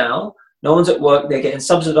home now, no one's at work, they're getting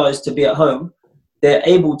subsidised to be at home, they're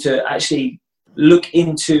able to actually look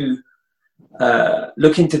into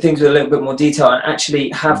things with a little bit more detail and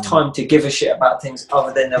actually have time to give a shit about things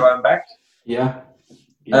other than their own back. Yeah.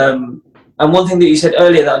 And one thing that you said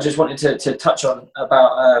earlier that I just wanted to touch on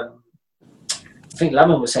about, I think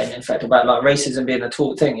Lemon was saying, in fact, about like racism being a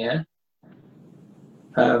taught thing, yeah?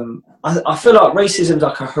 I feel like racism is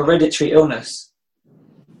like a hereditary illness.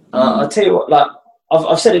 I'll tell you what, like,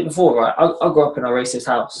 I've said it before, right? I grew up in a racist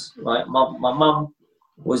house, right? My mum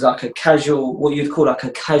was like a casual, what you'd call like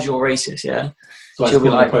a casual racist, yeah? So she'll be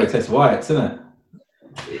like protest riots, isn't it?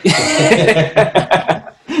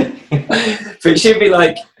 But she'd be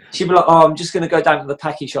like, oh, I'm just going to go down to the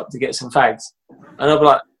packy shop to get some fags. And I'll be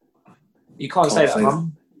like, you can't say that,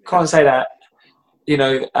 mum. Can't say that. You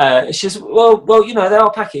know, it's just, well, you know, they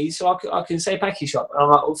are packies, so I can say packy shop. And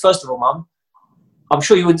I'm like, well, first of all, mum, I'm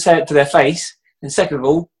sure you wouldn't say it to their face. And second of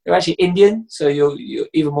all, you're actually Indian, so you're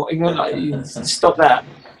even more ignorant. Like, you stop that.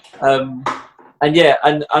 And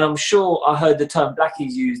I'm sure I heard the term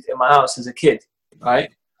blackies used in my house as a kid, right?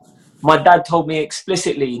 My dad told me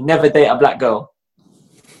explicitly, never date a black girl,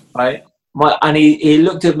 right? And he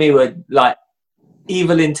looked at me with like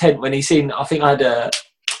evil intent when he seen, I think I had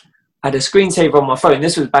a screensaver on my phone.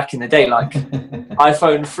 This was back in the day, like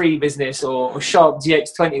iPhone 3 business or Sharp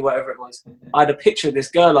GX20, whatever it was. I had a picture of this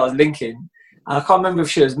girl I was linking. And I can't remember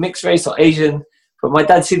if she was mixed race or Asian, but my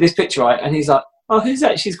dad see this picture, right? And he's like, oh, who's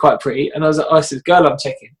that? She's quite pretty. And I was like, oh, it's this girl I'm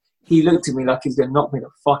checking. He looked at me like he's going to knock me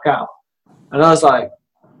the fuck out. And I was like,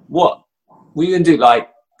 what? What are you going to do?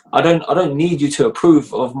 Like, I don't need you to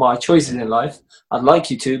approve of my choices in life. I'd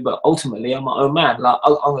like you to, but ultimately I'm my own man. Like,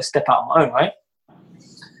 I'm going to step out on my own, right?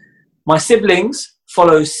 My siblings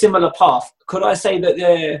follow similar path. Could I say that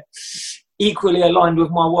they're equally aligned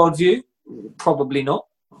with my worldview? Probably not.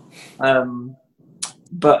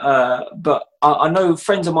 But I know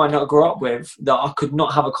friends of mine that I grew up with that I could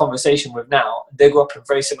not have a conversation with now. They grew up in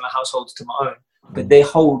very similar households to my own, but they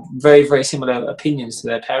hold very, very similar opinions to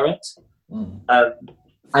their parents. And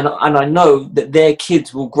I know that their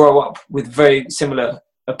kids will grow up with very similar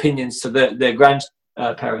opinions to their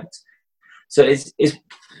grandparents. So it's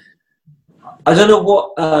I don't know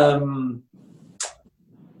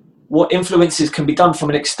what influences can be done from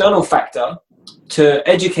an external factor to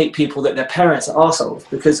educate people that their parents are arseholes,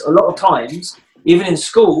 because a lot of times, even in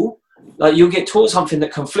school, like you'll get taught something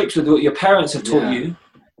that conflicts with what your parents have taught you,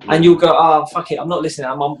 and you'll go, oh, fuck it, I'm not listening.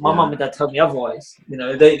 My mum and dad told me otherwise. You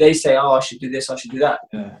know, they say, oh, I should do this, I should do that.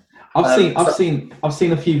 Yeah. I've seen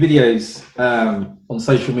a few videos on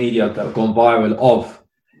social media that have gone viral of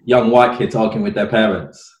young white kids arguing with their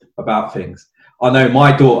parents about things. I know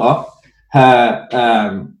my daughter, her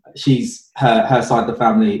side of the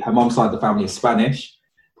family, her mum's side of the family is Spanish.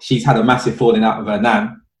 She's had a massive falling out with her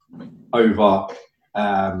nan over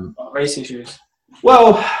race issues.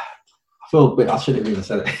 Well, I feel a bit, I shouldn't have even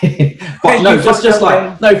said it. But no, just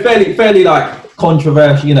like, no, fairly like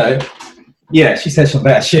controversial, you know. Yeah, she said some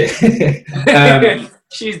better shit.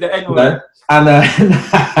 She's the N-word. And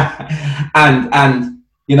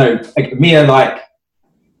you know, like, Mia like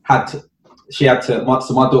so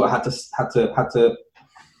my daughter had to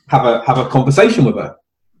have a conversation with her,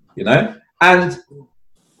 you know, and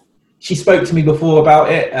she spoke to me before about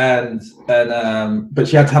it, and but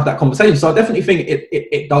she had to have that conversation. So I definitely think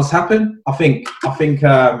it does happen. I think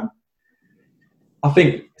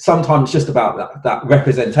sometimes it's just about that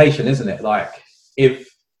representation, isn't it? Like if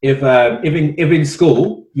in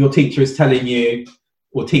school your teacher is telling you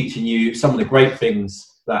or teaching you some of the great things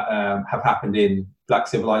that have happened in Black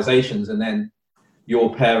civilizations, and then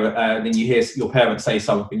then you hear your parents say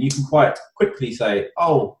something, you can quite quickly say,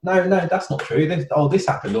 "Oh, no, that's not true. This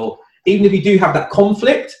happened." Or even if you do have that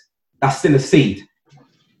conflict, that's still a seed.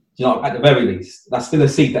 You know, at the very least, that's still a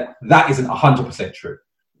seed that isn't 100% true,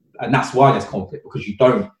 and that's why there's conflict, because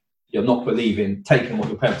you're not believing, taking what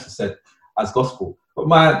your parents have said as gospel. But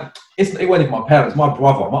it wasn't even my parents. My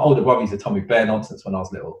older brother used to tell me bare nonsense when I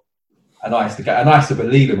was little, and I used to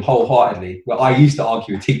believe him wholeheartedly. Well, I used to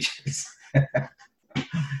argue with teachers.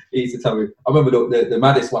 He used to tell me. I remember the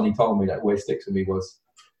maddest one he told me that always sticks with me was,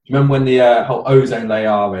 do you remember when the whole ozone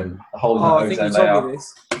layer and the whole ozone layer? Told me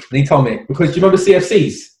this. And he told me, because do you remember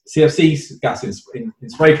CFC's gas in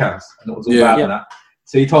spray cans, and it was all bad and that.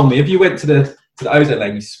 So he told me, if you went to the ozone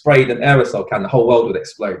layer, you sprayed an aerosol can, the whole world would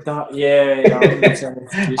explode. I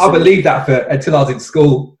believed that until I was in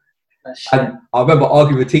school, and I remember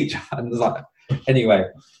arguing with a teacher, and was like, anyway,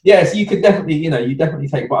 so you could definitely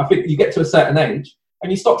take. But I think you get to a certain age,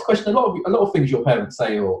 and you start to question a lot of things your parents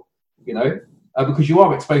say, or because you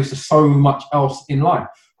are exposed to so much else in life,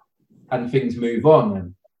 and things move on,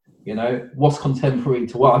 and what's contemporary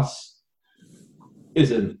to us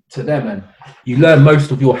isn't to them, and you learn most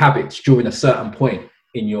of your habits during a certain point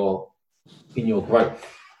in your growth,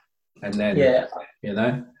 and then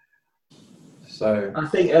so I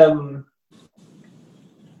think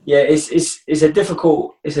it's a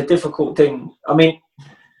difficult thing. I mean,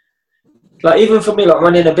 like even for me, like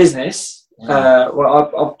running a business,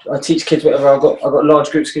 well, I teach kids whatever. I've got large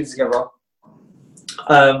groups of kids together.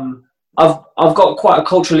 I've got quite a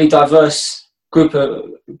culturally diverse group of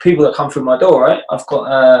people that come through my door, right? I've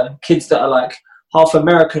got kids that are like half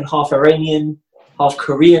American, half Iranian, half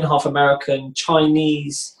Korean, half American,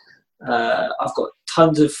 Chinese. I've got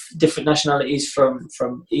tons of different nationalities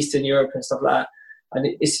from Eastern Europe and stuff like that, and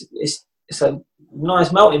it's a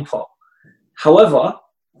nice melting pot. However,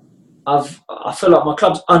 I feel like my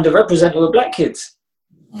club's underrepresented with black kids,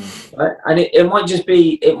 right? And it might just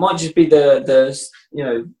be the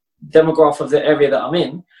demographic of the area that I'm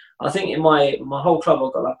in. I think in my whole club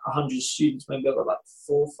I've got like 100 students, maybe I've got like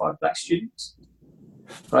 4 or 5 black students,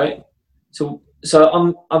 right? So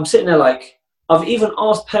I'm sitting there like, I've even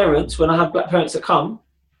asked parents when I have black parents that come,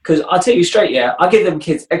 because I tell you straight, I give them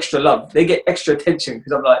kids extra love. They get extra attention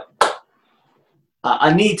because I'm like,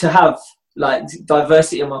 I need to have like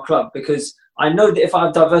diversity in my club, because I know that if I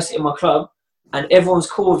have diversity in my club and everyone's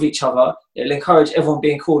cool with each other, it'll encourage everyone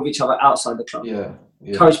being cool with each other outside the club.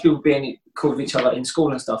 Encourage people being cool with each other in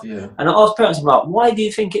school and stuff. And I ask parents, I'm like, why do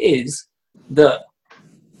you think it is that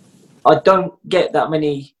I don't get that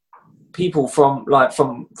many people from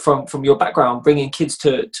your background bringing kids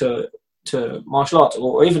to martial arts,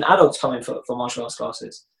 or even adults coming for martial arts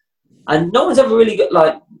classes, and no one's ever really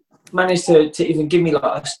managed to even give me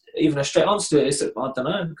like even a straight answer to it? It's, I don't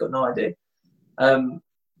know, I've got no idea. And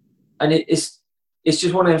it's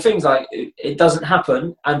just one of the things, like it doesn't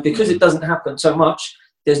happen, and because it doesn't happen so much,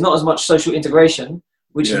 there's not as much social integration,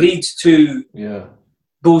 which leads to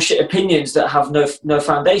bullshit opinions that have no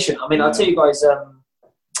foundation. I mean, I'll tell you guys,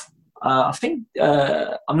 I think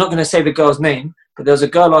I'm not going to say the girl's name, but there was a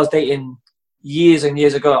girl I was dating years and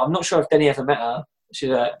years ago. I'm not sure if Denny ever met her.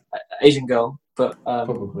 She's an Asian girl, but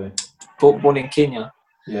probably born in Kenya.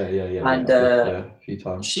 And a few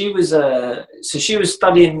times. She was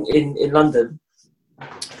studying in London,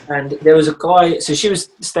 and there was a guy. So she was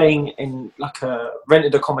staying in like a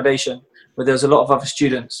rented accommodation where there was a lot of other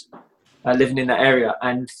students living in that area.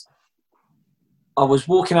 And I was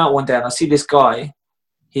walking out one day and I see this guy.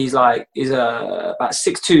 He's about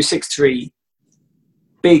 6'2", 6'3",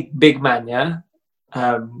 big man.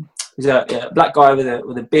 He's a black guy with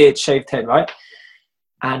a beard, shaved head, right?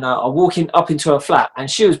 And I'm walking up into her flat, and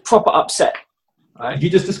she was proper upset. Right? Did you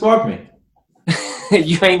just describe me?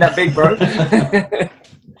 You ain't that big, bro.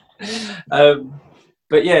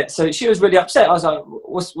 But yeah, so she was really upset. I was like,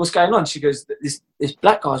 "What's going on?" She goes, "This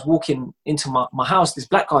black guy's walking into my house. This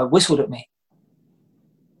black guy whistled at me,"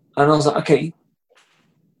 and I was like, "Okay,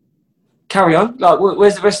 carry on. Like,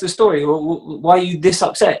 where's the rest of the story? Why are you this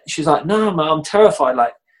upset?" She's like, "No, man, I'm terrified."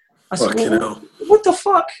 Like, I said, "What the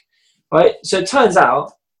fuck?" Right. So it turns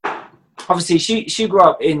out obviously she grew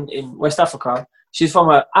up in West Africa. She's from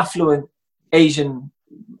an affluent Asian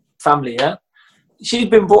family, yeah? She's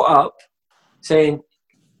been brought up saying,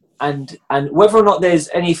 and whether or not there's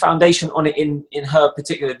any foundation on it in her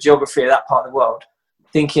particular geography of that part of the world,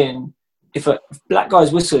 thinking if black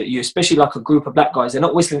guys whistle at you, especially like a group of black guys, they're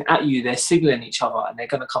not whistling at you, they're signaling each other and they're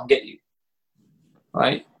going to come get you,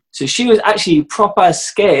 right? So she was actually proper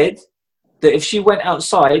scared that if she went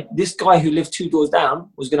outside, this guy who lived 2 doors down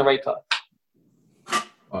was going to rape her.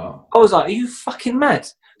 Wow. I was like, are you fucking mad?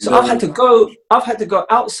 So I've had to go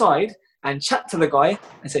outside and chat to the guy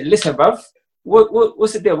and say, listen, bruv,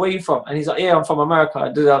 what's the deal? Where are you from? And he's like, yeah, I'm from America.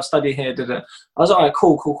 I'm studying here. I was like, all right,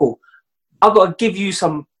 cool. I've got to give you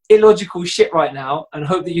some illogical shit right now and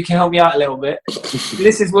hope that you can help me out a little bit.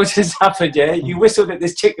 This is what just happened, yeah? You whistled at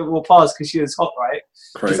this chick that walked past because she was hot, right?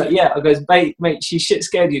 Crazy. He's like, yeah. I goes, mate, she shit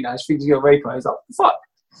scared you now. She thinks you're a raper. He's like, fuck.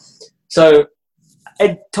 So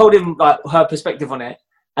Ed told him like her perspective on it.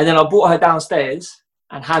 And then I brought her downstairs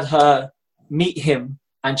and had her meet him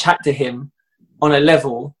and chat to him on a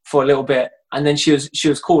level for a little bit. And then she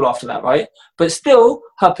was cool after that, right? But still,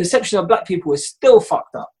 her perception of black people is still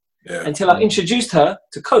fucked up. Yeah. Until I introduced her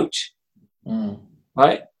to Coach,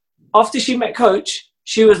 right? After she met Coach,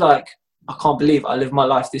 she was like, I can't believe I live my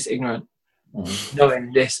life this ignorant,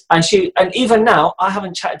 knowing this. And even now, I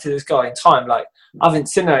haven't chatted to this guy in time. Like, I haven't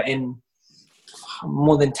seen her in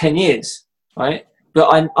more than 10 years, right?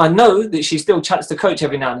 But I know that she still chats to Coach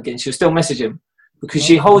every now and again. She'll still message him because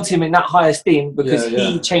she holds him in that high esteem because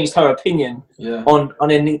he changed her opinion on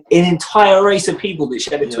an entire race of people that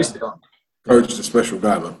she had it twisted on. Coach is a special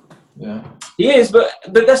guy, man. Yeah. He is, but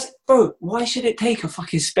that's, bro, why should it take a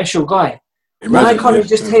fucking special guy? Imagine, why can't it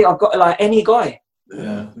just take, I've got like any guy?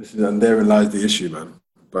 Yeah. And therein lies the issue, man.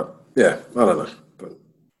 But yeah, I don't know.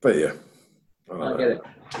 But yeah.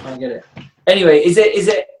 I get it. Anyway, is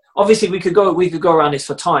it obviously we could go around this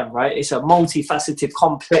for time, right? It's a multifaceted,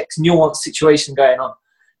 complex, nuanced situation going on.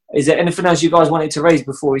 Is there anything else you guys wanted to raise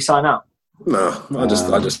before we sign out? No, I just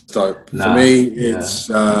hope. For me, it's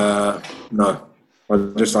no. I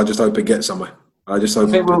just hope it gets somewhere. I just hope.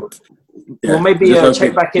 We'll maybe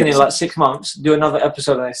check back in like 6 months, do another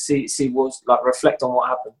episode, and see what's like, reflect on what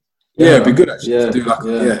happened. Yeah, it'd be good actually. To do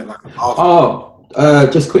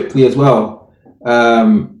just quickly as well.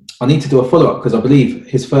 I need to do a follow-up because I believe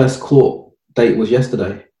his first court date was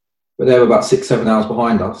yesterday, but they were about 6-7 hours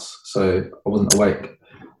behind us, so I wasn't awake.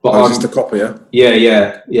 But was this the copper, yeah?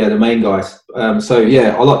 Yeah, the main guys. I'll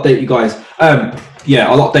update you guys.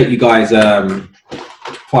 I'll update you guys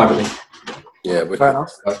privately. Yeah, fair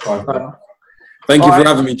enough. Thank you for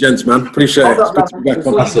having me, gents, man. Appreciate it. It's good to be back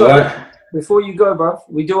on. That's all right. Before you go, bro,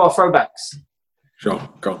 we do our throwbacks. Sure,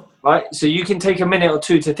 go. Right, so you can take a minute or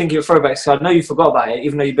two to think of your throwbacks. So I know you forgot about it,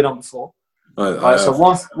 even though you've been on before. So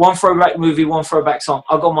one throwback movie, one throwback song.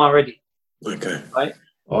 I've got mine ready. Okay. Right.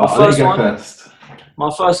 Well, My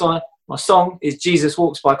first one. My song is "Jesus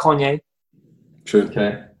Walks" by Kanye. True.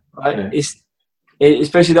 Okay. Right. Okay. It's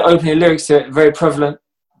especially the opening lyrics to it, very prevalent.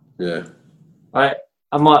 Yeah. Right.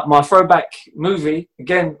 And my throwback movie,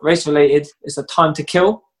 again, race related, is A Time to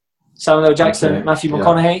Kill. Samuel L. Jackson, Matthew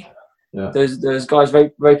McConaughey. Yeah. Those guys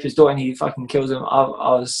rape his daughter and he fucking kills him. I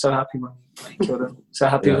was so happy when he killed him. So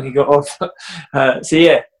happy when he got off.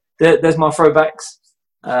 There's my throwbacks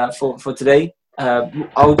for today.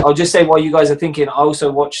 I'll just say while you guys are thinking, I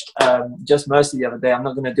also watched Just Mercy the other day. I'm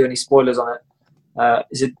not going to do any spoilers on it.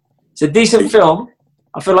 It's a decent film.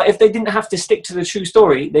 I feel like if they didn't have to stick to the true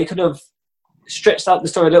story, they could have stretched out the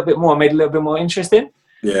story a little bit more and made it a little bit more interesting.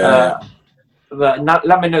 Yeah. But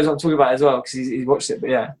Lamin knows what I'm talking about as well because he's watched it. But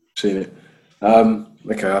yeah. Seen it.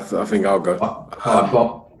 Okay, I think I'll go.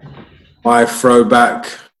 My throwback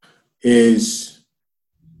is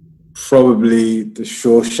probably the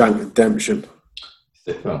Shawshank Redemption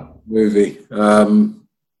movie.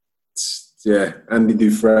 Andy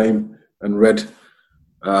Dufresne and Red.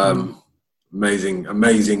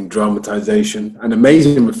 Amazing dramatization and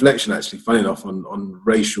amazing reflection. Actually, funny enough, on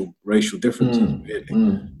racial differences.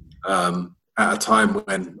 Really. At a time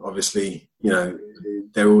when obviously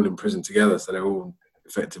they're all in prison together, so they're all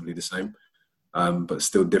effectively the same, but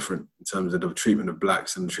still different in terms of the treatment of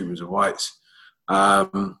blacks and the treatment of whites.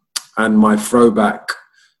 And my throwback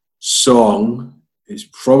song is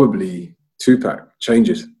probably Tupac,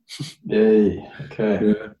 Changes. Yay,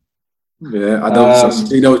 okay. Yeah, I don't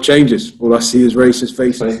see no changes. All I see is racist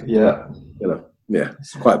faces. Yeah.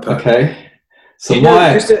 It's quite perfect. Okay. So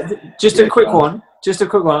just a quick one.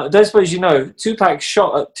 I don't suppose you know, Tupac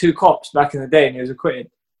shot at 2 cops back in the day and he was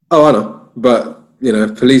acquitted. Oh, I know. But,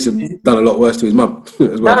 police have done a lot worse to his mum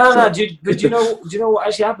as well. No. Do you know what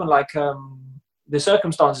actually happened? Like, the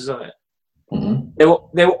circumstances of it? They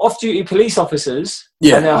were off-duty police officers.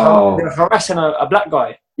 Yeah. And they were harassing a black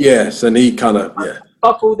guy. Yes, and he kind of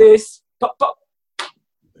Fuck all this. Fuck.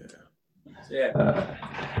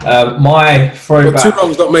 Yeah. My throwback. But 2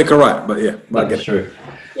 wrongs don't make a right, but yeah, That's true.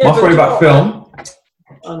 Yeah, My throwback film.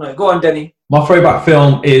 Oh no, go on, Denny. My throwback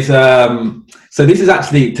film is so this is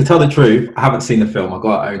actually, to tell the truth, I haven't seen the film. I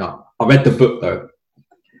got to own up. I read the book though.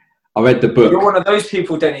 You're one of those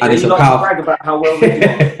people, Denny. And you like to brag about how well you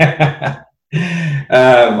are.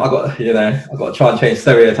 I got to try and change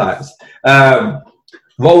stereotypes.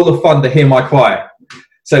 Roll of Thunder, Hear My Cry.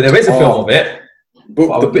 So there is a film of it.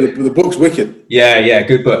 The book's wicked. Yeah,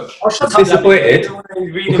 good book. I'm disappointed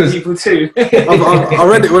because people too. I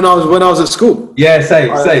read it when I was at school. Yeah,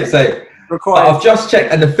 same. I've just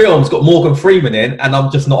checked, and the film's got Morgan Freeman in, and I'm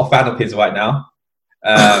just not a fan of his right now.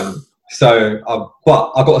 But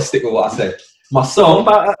I've got to stick with what I said. My song.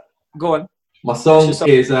 Go on. My song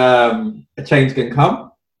is A Change Can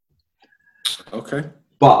Come. Okay.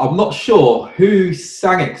 But I'm not sure who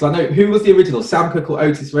sang it, because I know who was the original, Sam Cooke or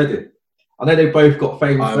Otis Redding. I know they both got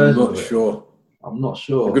famous versions. I'm not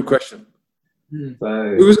sure. Good question.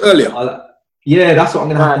 So, who was earlier? Yeah, that's what I'm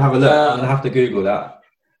going to have a look. I'm going to have to Google that.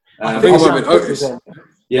 I think it might have been Otis.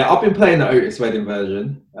 Yeah, I've been playing the Otis Redding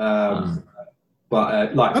version. But I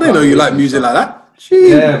didn't know you like music like that. Jeez.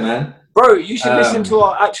 Yeah, man. Bro, you should listen to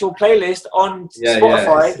our actual playlist on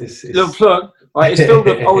Spotify. Little plug. Right, it's filled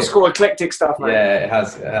with old school eclectic stuff, man. Yeah, it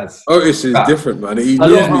has. Otis is different, man. He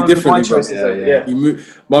moves me differently.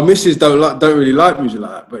 My missus don't really like music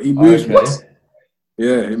like that, but he moves me.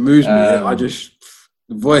 Yeah, it moves me. The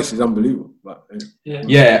voice is unbelievable. But,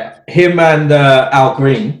 yeah, him and Al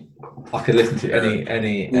Green, I could listen to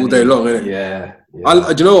any all day long, innit? Yeah.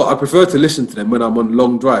 Do you know what? I prefer to listen to them when I'm on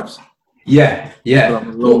long drives. Yeah. When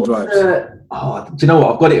I'm on long drives. Do you know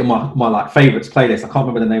what? I've got it in my like favourites playlist. I can't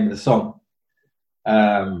remember the name of the song.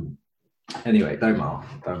 Anyway, don't mind.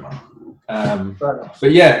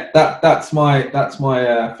 But yeah, that's my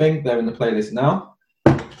thing. They're in the playlist now.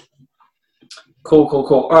 Cool.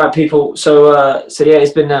 All right, people. So yeah,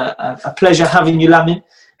 it's been a pleasure having you, Lamin.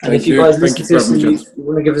 And if you guys listen to this and you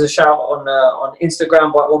want to give us a shout on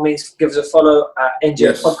Instagram, by all means, give us a follow at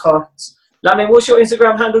NJ Podcasts. Lamin, what's your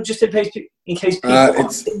Instagram handle, just in case people are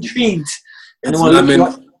intrigued? It's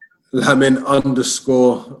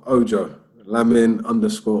Lamin_Ojo.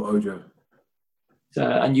 Lamin_Ojo.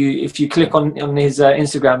 And if you click on his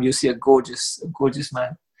Instagram, you'll see a gorgeous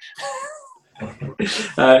man.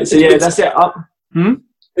 So yeah, that's it.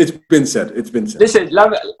 It's been said. Listen,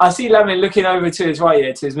 I see Lamin looking over to his right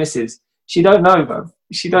here, to his missus. She don't know, bro.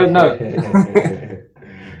 She don't know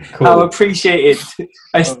how appreciated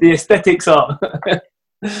the aesthetics are.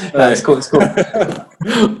 It's cool.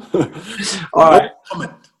 All right.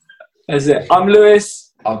 That's it. I'm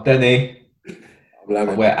Lewis. I'm Denny.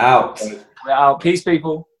 We're out. Peace,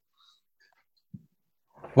 people.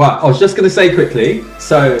 Well, I was just going to say quickly.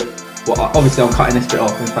 So, obviously, I'm cutting this bit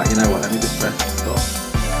off. In fact, you know what? Let me just press.